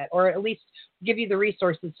correct that, or at least give you the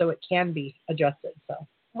resources so it can be adjusted. So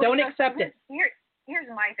don't accept it. Here's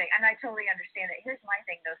my thing, and I totally understand it. Here's my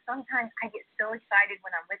thing, though. Sometimes I get so excited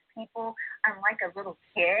when I'm with people. I'm like a little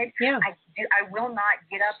kid. Yeah. I will not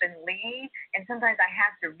get up and leave, and sometimes I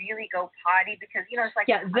have to really go potty because, you know, it's like.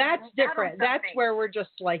 Yeah, that's different. That's where we're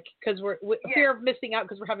just like, because we're fear of missing out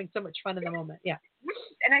because we're having so much fun in the moment. Yeah.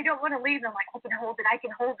 And I don't want to leave. I'm like, I can hold it. I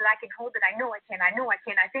can hold it. I can hold it. I know I can. I know I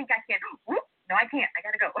can. I think I can. Whoop. No, I can't. I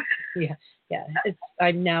got to go. Yeah.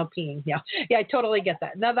 I'm now peeing. Yeah, I totally get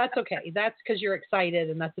that. No, that's okay. That's because you're excited,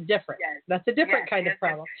 and that's a different. Yes. That's a different kind of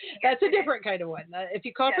problem. Yes, that's a different kind of one. If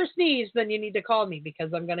you call for sneeze, then you need to call me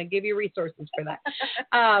because I'm going to give you resources for that.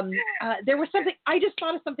 There was something. I just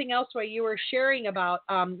thought of something else while you were sharing about,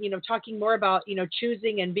 talking more about,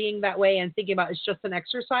 choosing and being that way and thinking about it's just an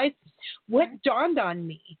exercise. What dawned on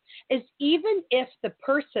me is even if the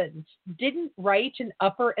person didn't write an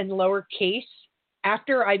upper and lower case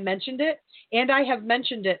after I mentioned it, and I have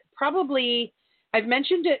mentioned it I've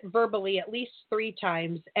mentioned it verbally at least 3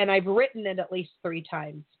 times, and I've written it at least 3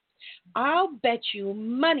 times. I'll bet you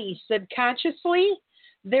money subconsciously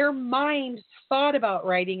their minds thought about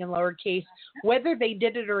writing in lowercase, whether they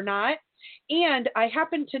did it or not. And I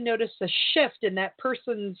happened to notice a shift in that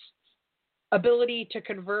person's ability to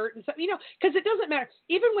convert and stuff, because it doesn't matter.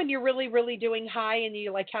 Even when you're really, really doing high and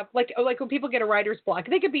you have like when people get a writer's block,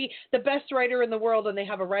 they could be the best writer in the world and they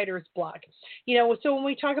have a writer's block. So when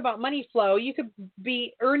we talk about money flow, you could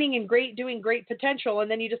be earning and doing great potential.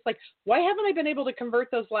 And then you just like, why haven't I been able to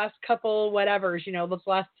convert those last couple whatevers, those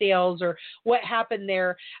last sales or what happened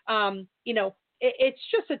there? It's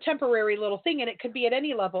just a temporary little thing, and it could be at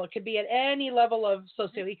any level. It could be at any level of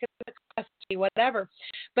socioeconomic capacity, whatever.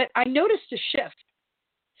 But I noticed a shift.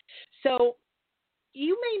 So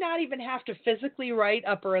you may not even have to physically write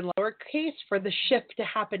upper and lowercase for the shift to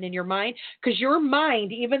happen in your mind, because your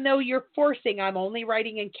mind, even though you're forcing, I'm only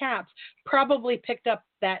writing in caps, probably picked up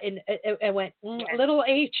that and went, little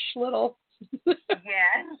h, little. Yes.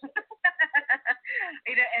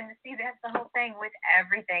 And see, that's the whole thing with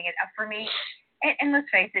everything. And for me, and let's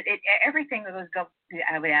face it, everything that goes,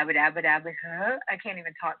 I can't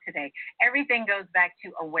even talk today. Everything goes back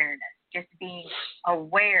to awareness, just being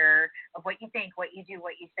aware of what you think, what you do,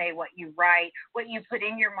 what you say, what you write, what you put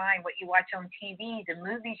in your mind, what you watch on TV, the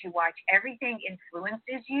movies you watch, everything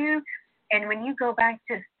influences you. And when you go back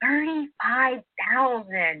to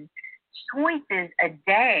 35,000 choices a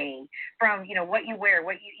day from, what you wear,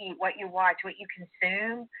 what you eat, what you watch, what you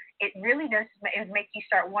consume, it really does make you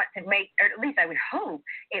start wanting to make, or at least I would hope,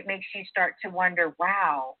 it makes you start to wonder,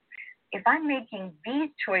 wow, if I'm making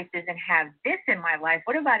these choices and have this in my life,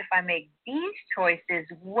 what about if I make these choices?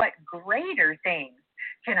 What greater things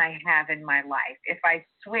can I have in my life if I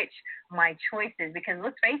switch my choices? Because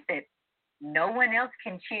let's face it, no one else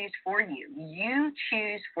can choose for you. You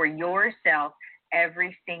choose for yourself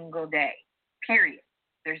every single day, period.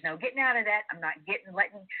 There's no getting out of that. I'm not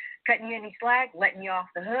cutting you any slack, letting you off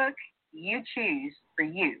the hook. You choose for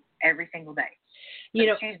you every single day. So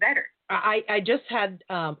choose better. I just had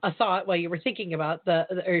a thought while you were thinking about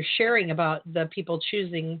or sharing about the people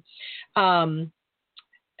choosing,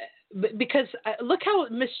 because look how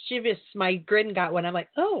mischievous my grin got when I'm like,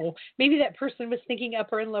 oh, maybe that person was thinking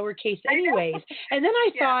upper and lowercase anyways. And then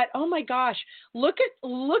I thought, oh my gosh, look at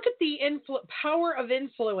the power of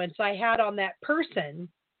influence I had on that person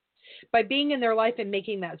by being in their life and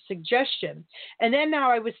making that suggestion. And then now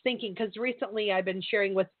I was thinking, because recently I've been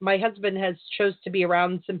sharing with my husband has chose to be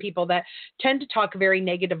around some people that tend to talk very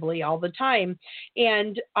negatively all the time.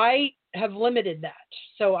 And I have limited that.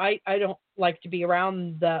 So I don't like to be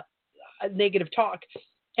around the negative talk.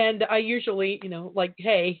 And I usually, like,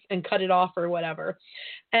 hey, and cut it off or whatever.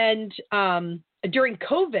 And during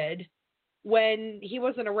COVID, when he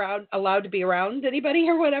wasn't allowed to be around anybody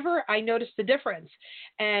or whatever, I noticed the difference.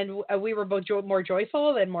 And we were both more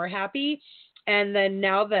joyful and more happy. And then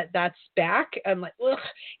now that that's back, I'm like, ugh,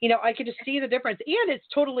 I could just see the difference. And it's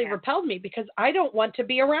totally repelled me because I don't want to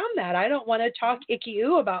be around that. I don't want to talk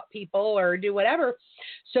icky-oo about people or do whatever.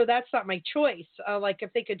 So that's not my choice. Like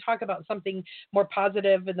if they could talk about something more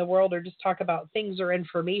positive in the world or just talk about things or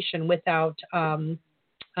information without, I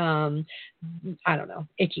don't know,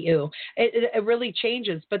 icky-oo. It really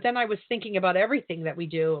changes. But then I was thinking about everything that we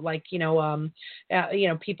do, like,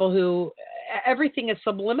 people who, everything is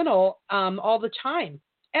subliminal all the time.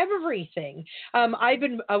 Everything. I've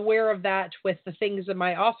been aware of that with the things in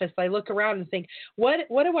my office. I look around and think, what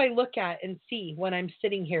do I look at and see when I'm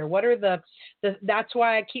sitting here? What are that's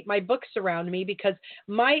why I keep my books around me, because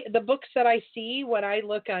the books that I see when I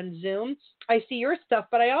look on Zoom, I see your stuff,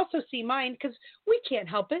 but I also see mine because we can't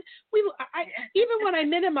help it. Even when I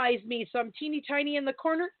minimize me, so I'm teeny tiny in the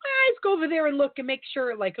corner, I just go over there and look and make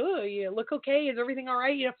sure, like, oh, you look okay? Is everything all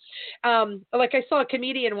right? Like I saw a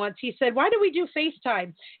comedian once. He said, why do we do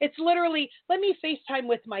FaceTime? It's literally, let me FaceTime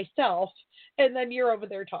with myself, and then you're over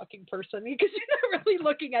there talking person, because you're not really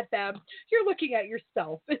looking at them. You're looking at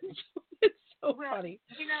yourself. It's so funny.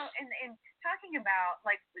 And talking about,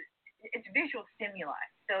 like, it's visual stimuli.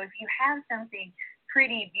 So if you have something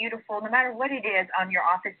pretty beautiful, no matter what it is on your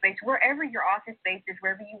office space, wherever your office space is,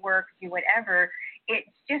 wherever you work, do whatever, it's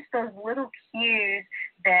just those little cues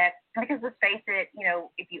that, because let's face it,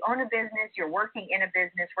 if you own a business, you're working in a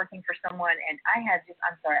business, working for someone, and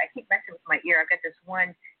I'm sorry, I keep messing with my ear. I've got this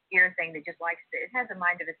one ear thing that just it has a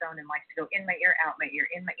mind of its own and likes to go in my ear, out my ear,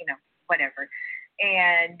 in my, whatever.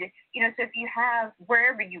 And, so if you have,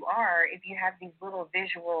 wherever you are, if you have these little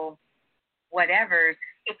visual whatevers,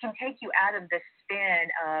 it can take you out of the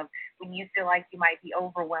spin of when you feel like you might be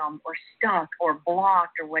overwhelmed or stuck or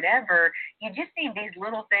blocked or whatever. You just need these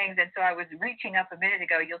little things. And so I was reaching up a minute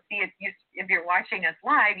ago. You'll see if you're watching us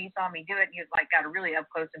live, you saw me do it, and you got really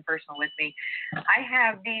up close and personal with me. I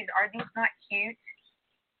have these. Are these not cute?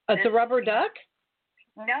 It's a rubber duck?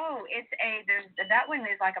 No, that one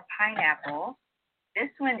is like a pineapple.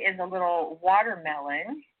 This one is a little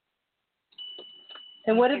watermelon.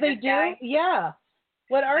 And what do they do? Yeah.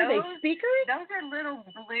 What are they? Speakers? Those are little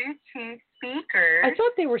Bluetooth speakers. I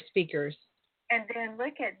thought they were speakers. And then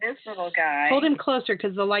look at this little guy. Hold him closer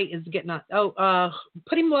because the light is getting on.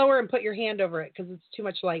 Put him lower and put your hand over it because it's too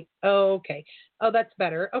much light. Oh, okay. Oh, that's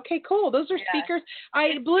better. Okay, cool. Those are speakers.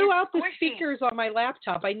 I blew out the speakers on my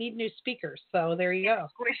laptop. I need new speakers. So there you go.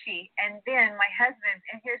 Squishy. And then my husband,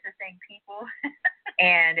 and here's the thing, people,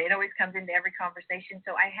 and it always comes into every conversation.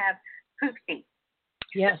 So I have Poopsie.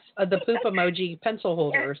 Yes, the poop emoji pencil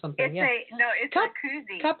holder or something. It's a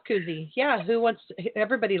koozie. Cup koozie. Yeah,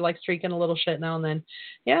 everybody likes drinking a little shit now and then.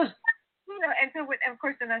 Yeah. And so, of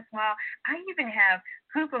course, in a smile, I even have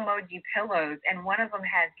poop emoji pillows, and one of them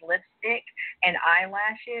has lipstick and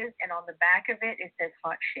eyelashes, and on the back of it, it says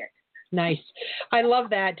hot shit. Nice. I love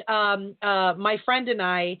that. My friend and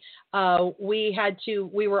I,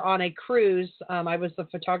 we were on a cruise. I was the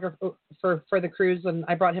photographer for the cruise, and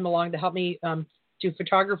I brought him along to help me do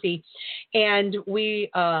photography, and we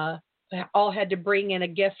all had to bring in a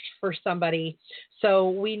gift for somebody.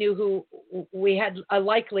 So we knew who we had I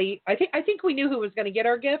think we knew who was going to get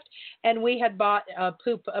our gift, and we had bought a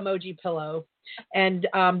poop emoji pillow, and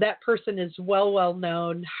that person is well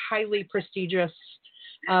known, highly prestigious,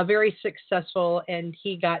 very successful, and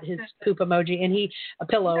he got his poop emoji and a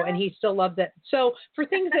pillow, and he still loved it. So for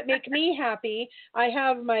things that make me happy, I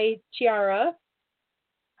have my tiara.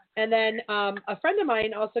 And then a friend of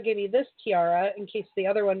mine also gave me this tiara in case the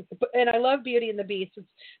other one, and I love Beauty and the Beast. It's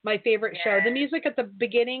my favorite show. The music at the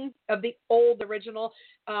beginning of the old original,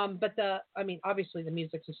 but obviously the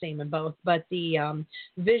music's the same in both, but the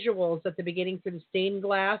visuals at the beginning for the stained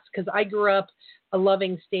glass, because I grew up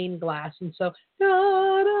loving stained glass. And so,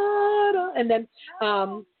 da, da, da, and then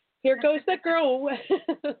here goes that girl.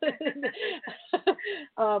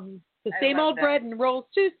 The same old that. bread and rolls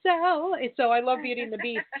to sell. So I love Beauty and the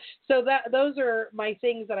Beast. So those are my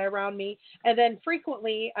things that are around me. And then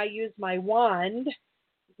frequently I use my wand,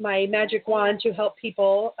 my magic wand, to help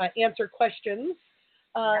people answer questions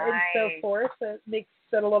and so forth. It makes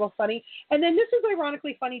it a little funny. And then this is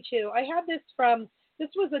ironically funny too. I had this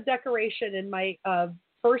was a decoration in my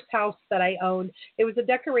first house that I owned. It was a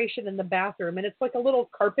decoration in the bathroom, and it's like a little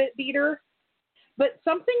carpet beater. But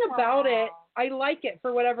something about it, I like it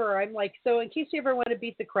for whatever. I'm like, so in case you ever want to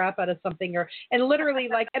beat the crap out of something, and literally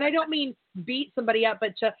like, and I don't mean beat somebody up,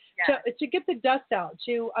 but to get the dust out,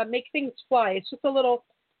 to make things fly. It's just a little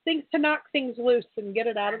thing to knock things loose and get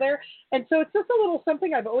it out of there. And so it's just a little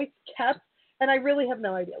something I've always kept, and I really have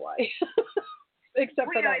no idea why,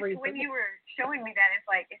 except for that reason. When you were showing me that,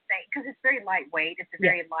 because it's very lightweight, it's a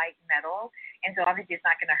very light metal, and so obviously it's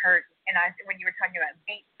not going to hurt. And when you were talking about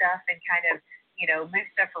beat stuff and kind of, move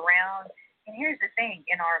stuff around. And here's the thing,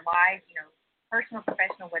 in our lives, personal,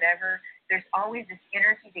 professional, whatever, there's always this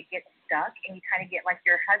energy that gets stuck, and you kind of get like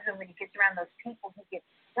your husband, when he gets around those people, he gets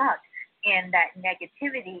stuck in that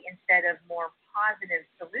negativity instead of more positive,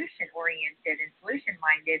 solution-oriented and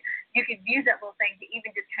solution-minded. You could use that little thing to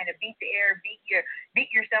even just kind of beat the air, beat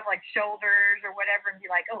yourself like shoulders or whatever, and be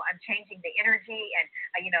like, oh, I'm changing the energy, and,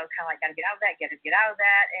 kind of like, got to get out of that, get out of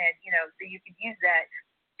that, and, so you could use that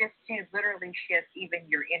just to literally shift even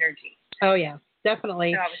your energy. Oh, yeah,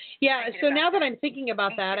 definitely. So now that I'm thinking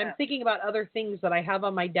about that, I'm thinking about other things that I have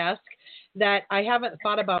on my desk that I haven't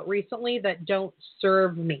thought about recently that don't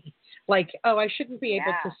serve me. Like, oh, I shouldn't be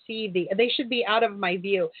able to see they should be out of my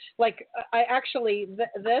view. Like, I actually,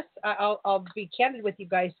 I'll be candid with you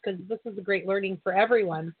guys, because this is a great learning for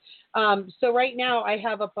everyone. So right now I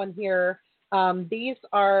have up on here, these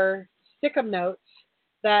are Stickum notes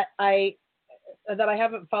that I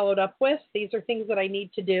haven't followed up with. These are things that I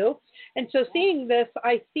need to do. And so seeing this,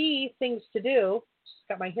 I see things to do. Just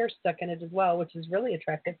got my hair stuck in it as well, which is really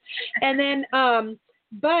attractive. And then,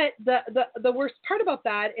 but the worst part about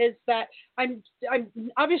that is that I'm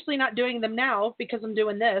obviously not doing them now because I'm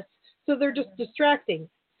doing this. So they're just distracting.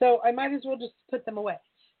 So I might as well just put them away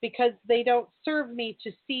because they don't serve me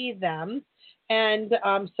to see them. And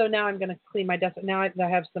so now I'm going to clean my desk. Now I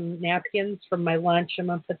have some napkins from my lunch. I'm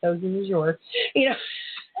going to put those in the drawer,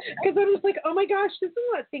 because I'm just like, oh my gosh, this is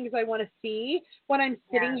not things I want to see when I'm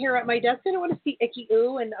sitting here at my desk. I don't want to see icky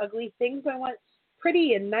ooh and ugly things. I want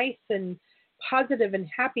pretty and nice and positive and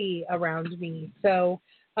happy around me. So,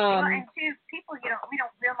 and to people, we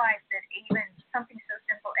don't realize that even something so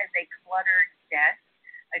simple as a cluttered desk,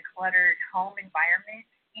 a cluttered home environment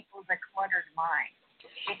equals a cluttered mind.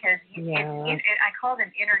 Because I call them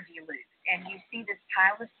energy loops, and you see this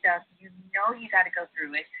pile of stuff, you got to go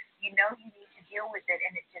through it, you need to deal with it,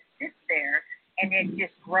 and it just sits there, and it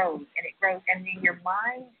just grows, and and then your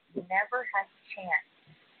mind never has a chance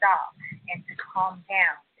to stop and to calm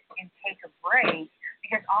down and take a break,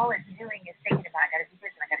 because all it's doing is thinking about, I got to do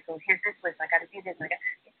this, and I got to go, here's this list, I got to do this,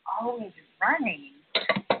 it's always running.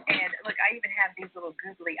 And look, I even have these little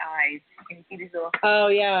googly eyes. Can you see these little? Oh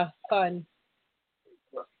yeah, fun.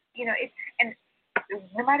 And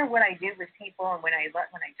no matter what I do with people and when I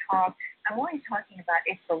talk, I'm always talking about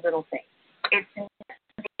it's the little things. It's not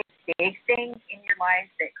the big things in your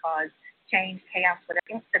life that cause change, chaos,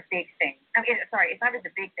 whatever. It's the big things. It's not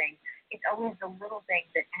the big things. It's always the little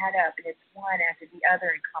things that add up, and it's one after the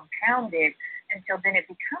other and compounded until then it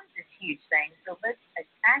becomes this huge thing. So let's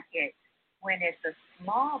attack it when it's a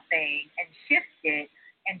small thing and shift it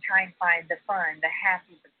and try and find the fun, the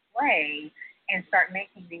happy, the play, and start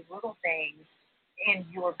making these little things in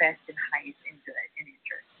your best and highest and good and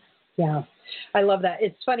interest. Yeah, I love that.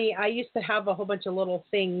 It's funny. I used to have a whole bunch of little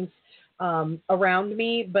things around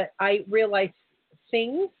me, but I realized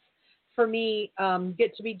things for me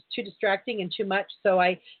get to be too distracting and too much. So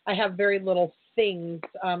I have very little things.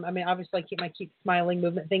 Obviously I keep my keep smiling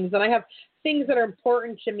movement things, and I have things that are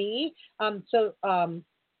important to me.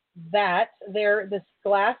 That they're this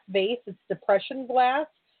glass vase. It's depression glass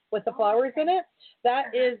with the flowers in it.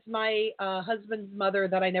 That is my husband's mother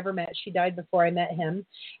that I never met. She died before I met him.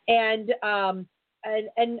 And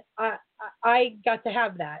I got to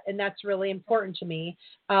have that, and that's really important to me.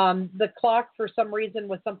 The clock, for some reason,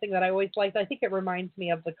 was something that I always liked. I think it reminds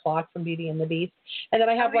me of the clock from Beauty and the Beast. And then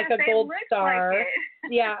I have like a gold star. Like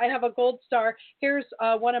Yeah, I have a gold star. Here's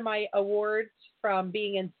one of my awards from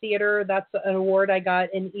being in theater. That's an award I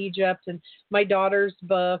got in Egypt, and my daughter's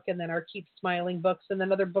book, and then our Keep Smiling books, and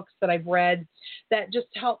then other books that I've read that just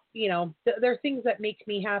help, they're things that make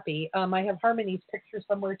me happy. I have Harmony's picture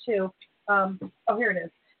somewhere too. Oh, here it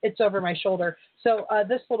is. It's over my shoulder. So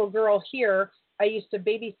this little girl here, I used to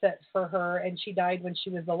babysit for her, and she died when she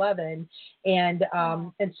was 11. And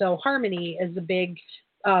so Harmony is a big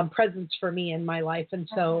presence for me in my life. And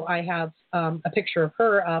so I have a picture of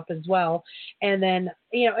her up as well. And then,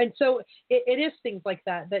 and so it is things like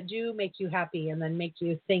that do make you happy and then make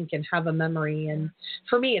you think and have a memory. And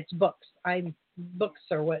for me, it's books. Books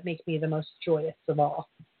are what make me the most joyous of all.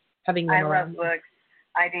 Having them around. I love books.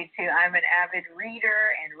 I do too. I'm an avid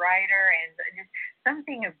reader and writer, and just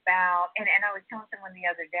something about, and I was telling someone the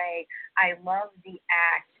other day, I love the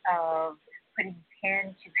act of putting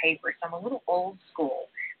pen to paper. So I'm a little old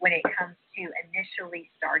school when it comes to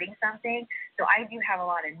initially starting something. So I do have a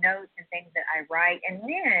lot of notes and things that I write, and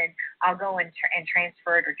then I'll go and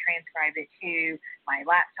transfer it or transcribe it to my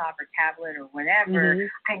laptop or tablet or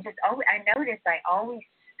whatever. I notice I always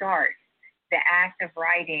start the act of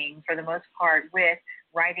writing, for the most part, with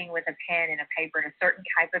writing with a pen and a paper and a certain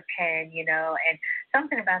type of pen, and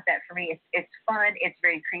something about that for me, it's fun, it's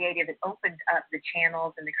very creative, it opens up the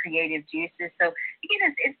channels and the creative juices. So,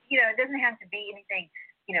 it's it doesn't have to be anything,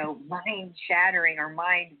 mind-shattering or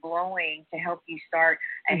mind-blowing to help you start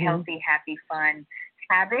a healthy, happy, fun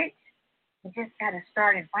habit. You just got to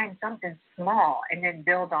start and find something small and then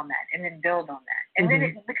build on that and then build on that. And then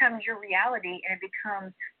it becomes your reality, and it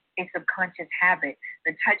becomes a subconscious habit,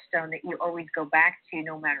 the touchstone that you always go back to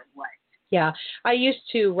no matter what. Yeah, I used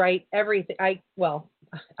to write everything. I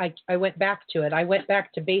went back to it. I went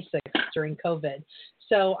back to basics during COVID.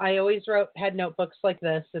 So I always had notebooks like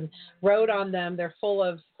this and wrote on them. They're full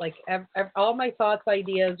of all my thoughts,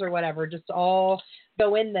 ideas, or whatever, just all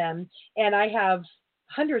go in them. And I have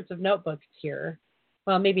hundreds of notebooks here.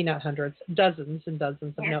 Well, maybe not hundreds, dozens and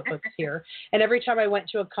dozens of notebooks here. And every time I went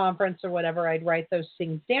to a conference or whatever, I'd write those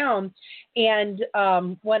things down. And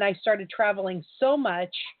when I started traveling so much,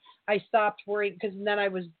 I stopped worrying, because then I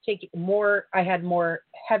was I had more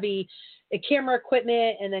heavy camera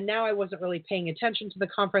equipment, and then now I wasn't really paying attention to the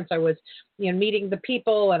conference. I was, meeting the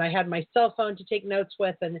people, and I had my cell phone to take notes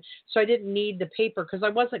with, and so I didn't need the paper, because I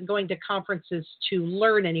wasn't going to conferences to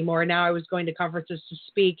learn anymore. Now I was going to conferences to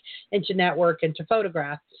speak and to network and to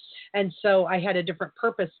photograph, and so I had a different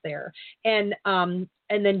purpose there. And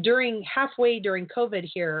then halfway during COVID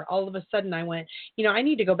here, all of a sudden I went, I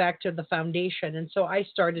need to go back to the foundation. And so I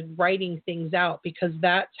started writing things out, because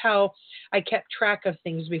that's how I kept track of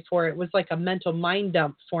things before. It was like a mental mind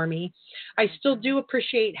dump for me. I still do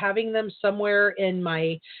appreciate having them somewhere in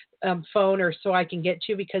my phone, or so I can get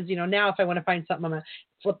to, because, now if I want to find something, I'm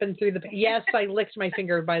flipping through yes, I licked my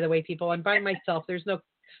finger, by the way, people. I'm by myself. There's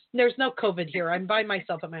no COVID here. I'm by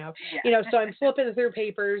myself at my house, so I'm flipping through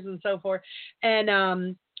papers and so forth.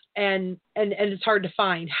 And it's hard to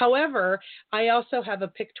find. However, I also have a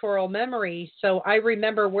pictorial memory. So I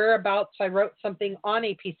remember whereabouts I wrote something on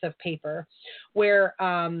a piece of paper where,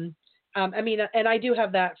 and I do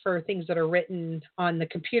have that for things that are written on the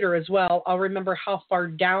computer as well. I'll remember how far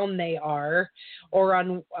down they are, or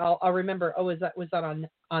I'll remember, was that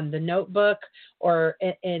on the notebook, or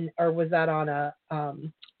was that on a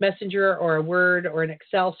Messenger or a Word or an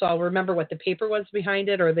Excel? So I'll remember what the paper was behind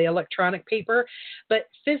it, or the electronic paper. But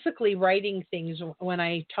physically writing things, when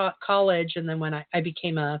I taught college, and then when I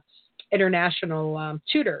became a international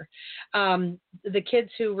tutor, the kids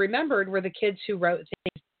who remembered were the kids who wrote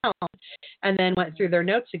things down and then went through their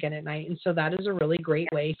notes again at night. And so that is a really great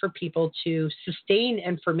way for people to sustain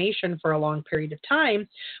information for a long period of time,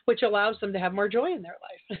 which allows them to have more joy in their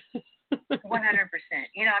life. 100%.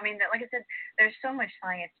 Like I said, there's so much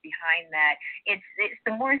science behind that. It's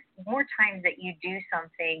the more times that you do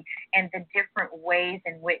something, and the different ways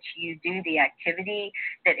in which you do the activity,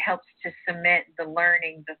 that helps to cement the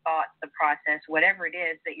learning, the thoughts, the process, whatever it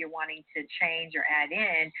is that you're wanting to change or add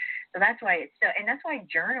in. So that's why and that's why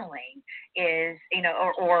journaling is,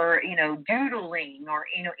 or doodling, or,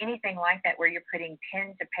 anything like that, where you're putting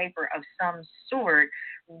pen to paper of some sort,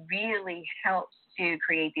 really helps to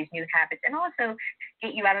create these new habits and also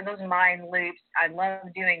get you out of those mind loops. I love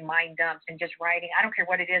doing mind dumps and just writing. I don't care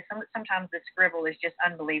what it is. Sometimes the scribble is just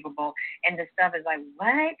unbelievable. And the stuff is like,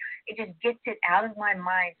 what? It just gets it out of my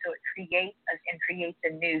mind. So it creates a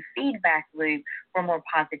new feedback loop for more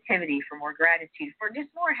positivity, for more gratitude, for just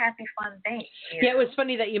more happy, fun things. Yeah, it was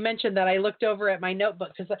funny that you mentioned that. I looked over at my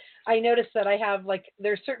notebook because I noticed that I have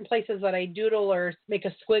there's certain places that I doodle or make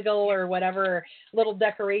a squiggle or whatever, little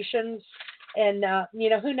decorations. And,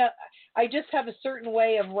 who knows? I just have a certain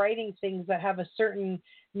way of writing things that have a certain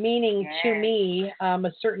meaning to me,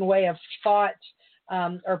 a certain way of thought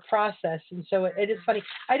or process. And so it is funny.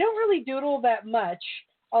 I don't really doodle that much,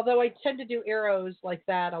 although I tend to do arrows like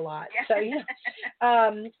that a lot. So,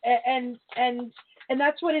 and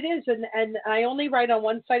that's what it is. And I only write on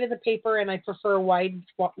one side of the paper, and I prefer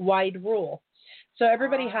wide rule. So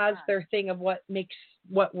everybody has their thing of what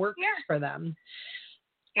works for them.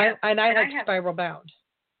 Yeah. I like spiral bound.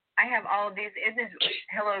 I have all of these. It is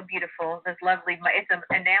Hello Beautiful, this lovely, it's an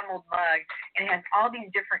enameled mug, and it has all these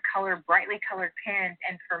different brightly colored pens.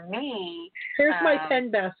 And for me, here's my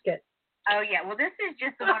pen basket. Oh yeah, well this is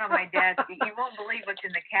just the one on my desk. You won't believe what's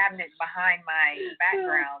in the cabinet behind my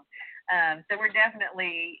background. So we're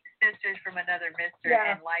definitely sisters from another mister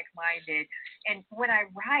and like-minded. And when I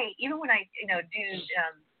write, even when I do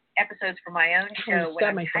episodes for my own show, when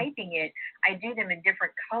I'm typing it, I do them in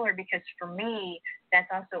different color because for me, that's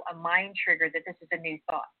also a mind trigger that this is a new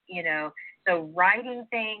thought, So writing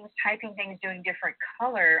things, typing things, doing different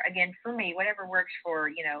color, again, for me, whatever works for,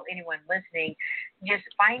 anyone listening, just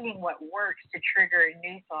finding what works to trigger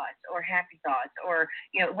new thoughts or happy thoughts or,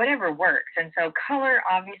 whatever works. And so color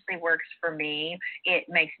obviously works for me. It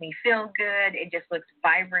makes me feel good. It just looks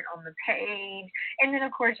vibrant on the page. And then,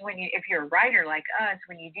 of course, if you're a writer like us,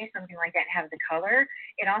 when you do something like that and have the color,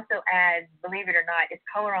 it also adds, believe it or not, it's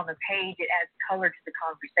color on the page. It adds color to the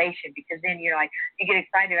conversation because then you get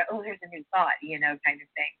excited about, oh, there's a new thought, kind of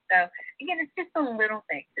thing. So again, it's just a little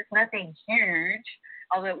thing. It's nothing huge,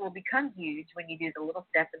 although it will become huge when you do the little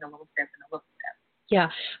step and the little step and the little step. Yeah.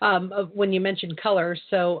 When you mentioned color,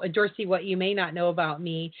 so Dorci, what you may not know about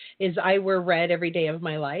me is I wear red every day of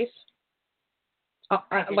my life.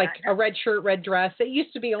 Like a red shirt, red dress. It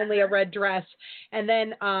used to be only a red dress. And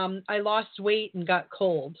then I lost weight and got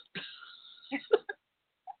cold.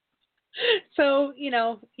 So, you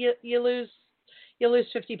lose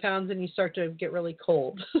 50 pounds and you start to get really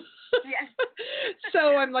cold. Yes.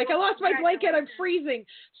 So I'm like, I lost my blanket. I'm freezing.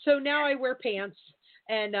 So now I wear pants.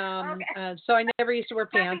 And so I never used to wear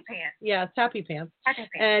pants. Happy pants. Yeah, happy pants. Happy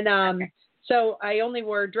pants. And so I only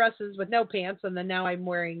wore dresses with no pants, and then now I'm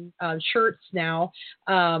wearing shirts now.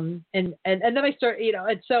 And then I start,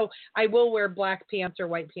 and so I will wear black pants or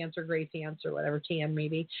white pants or gray pants or whatever, tan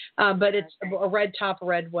maybe. But it's a red top,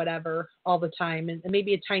 red whatever all the time, and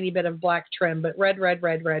maybe a tiny bit of black trim, but red.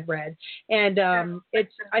 And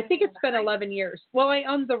I think it's been 11 years. Well, I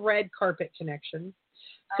own the Red Carpet Connection.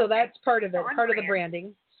 So that's part of it, part of the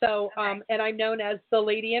branding. So, and I'm known as the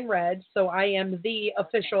Lady in Red. So I am the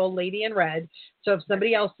official Lady in Red. So if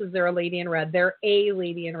somebody else says they're a Lady in Red, they're a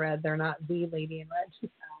Lady in Red. They're not the Lady in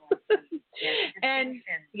Red. And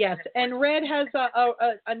yes, and red has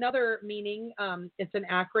another meaning. It's an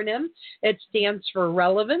acronym. It stands for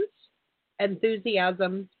relevance,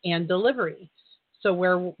 enthusiasm, and delivery.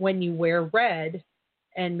 So when you wear red,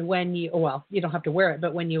 and when you don't have to wear it,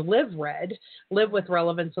 but when you live with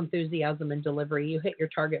relevance, enthusiasm, and delivery, you hit your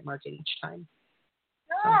target market each time.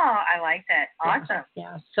 Oh, I like that. Awesome.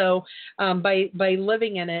 Yeah. So by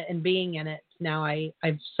living in it and being in it, now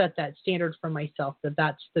I've set that standard for myself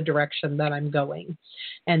that's the direction that I'm going,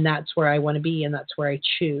 and that's where I want to be, and that's where I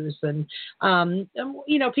choose. And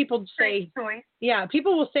people say,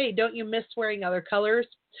 people will say, don't you miss wearing other colors?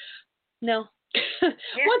 No.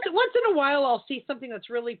 Once in a while I'll see something that's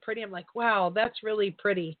really pretty. I'm like, wow, that's really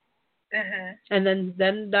pretty. And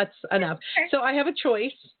then that's enough. So I have a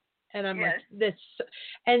choice, and I'm like this.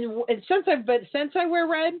 And since I wear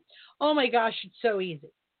red, oh my gosh, it's so easy.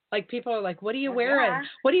 Like people are like, what are you wearing? Yeah.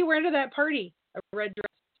 What are you wearing to that party? A red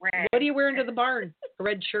dress. Red. What are you wearing to the barn? A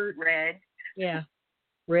red shirt. Red. Yeah.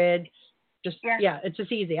 Red. Just it's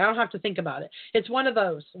just easy. I don't have to think about it. It's one of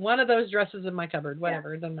those dresses in my cupboard.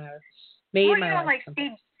 Whatever, it doesn't matter. Like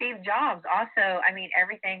Steve Jobs also, I mean,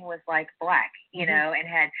 everything was like black, and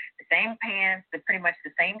had the same pants, pretty much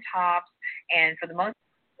the same tops, and for the most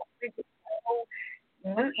part, just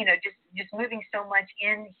moving so much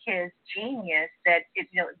in his genius that it's,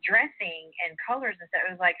 dressing and colors and stuff.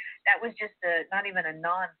 It was like, that was just not even a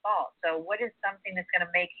non-thought. So what is something that's going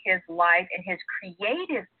to make his life and his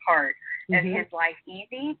creative part of his life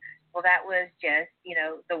easy? Well, that was just,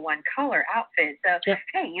 the one color outfit. So,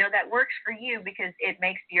 hey, that works for you because it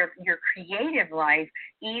makes your creative life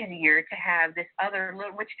easier to have this other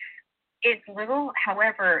little, which it's little.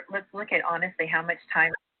 However, let's look at honestly how much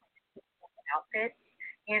time outfits,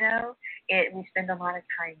 we spend a lot of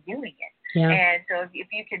time doing it. Yeah. And so if you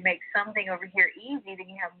can make something over here easy, then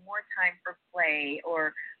you have more time for play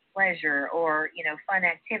or pleasure or, fun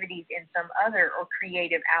activities in some other or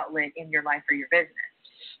creative outlet in your life or your business.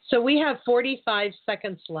 So we have 45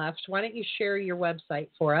 seconds left. Why don't you share your website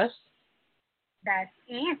for us? That's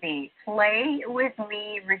easy.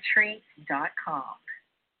 Playwithmeretreats.com.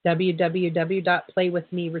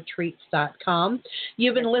 www.playwithmeretreats.com.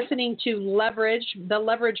 You've been listening to The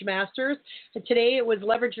Leverage Masters. Today it was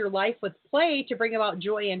Leverage Your Life with Play to bring about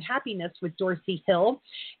joy and happiness with Dorci Hill.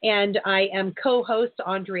 And I am co-host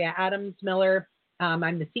Andrea Adams-Miller.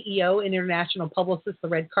 I'm the CEO and International Publicist, The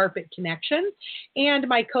Red Carpet Connection. And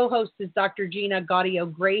my co-host is Dr. Gina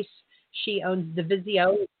Gaudio-Grace. She owns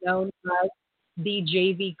Duvisio, known as the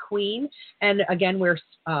JV Queen. And again, we're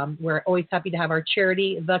always happy to have our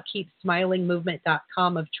charity,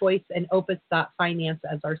 thekeepsmilingmovement.com of choice, and opus.finance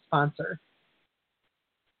as our sponsor.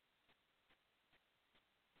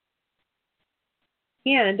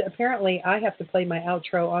 And apparently I have to play my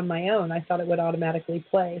outro on my own. I thought it would automatically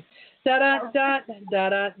play.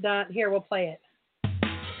 Da-da-da-da-da-da. Here, we'll play it.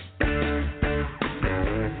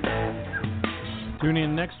 Tune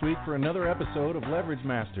in next week for another episode of Leverage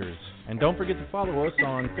Masters. And don't forget to follow us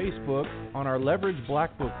on Facebook on our Leverage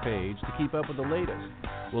Black Book page to keep up with the latest.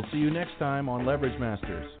 We'll see you next time on Leverage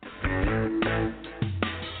Masters.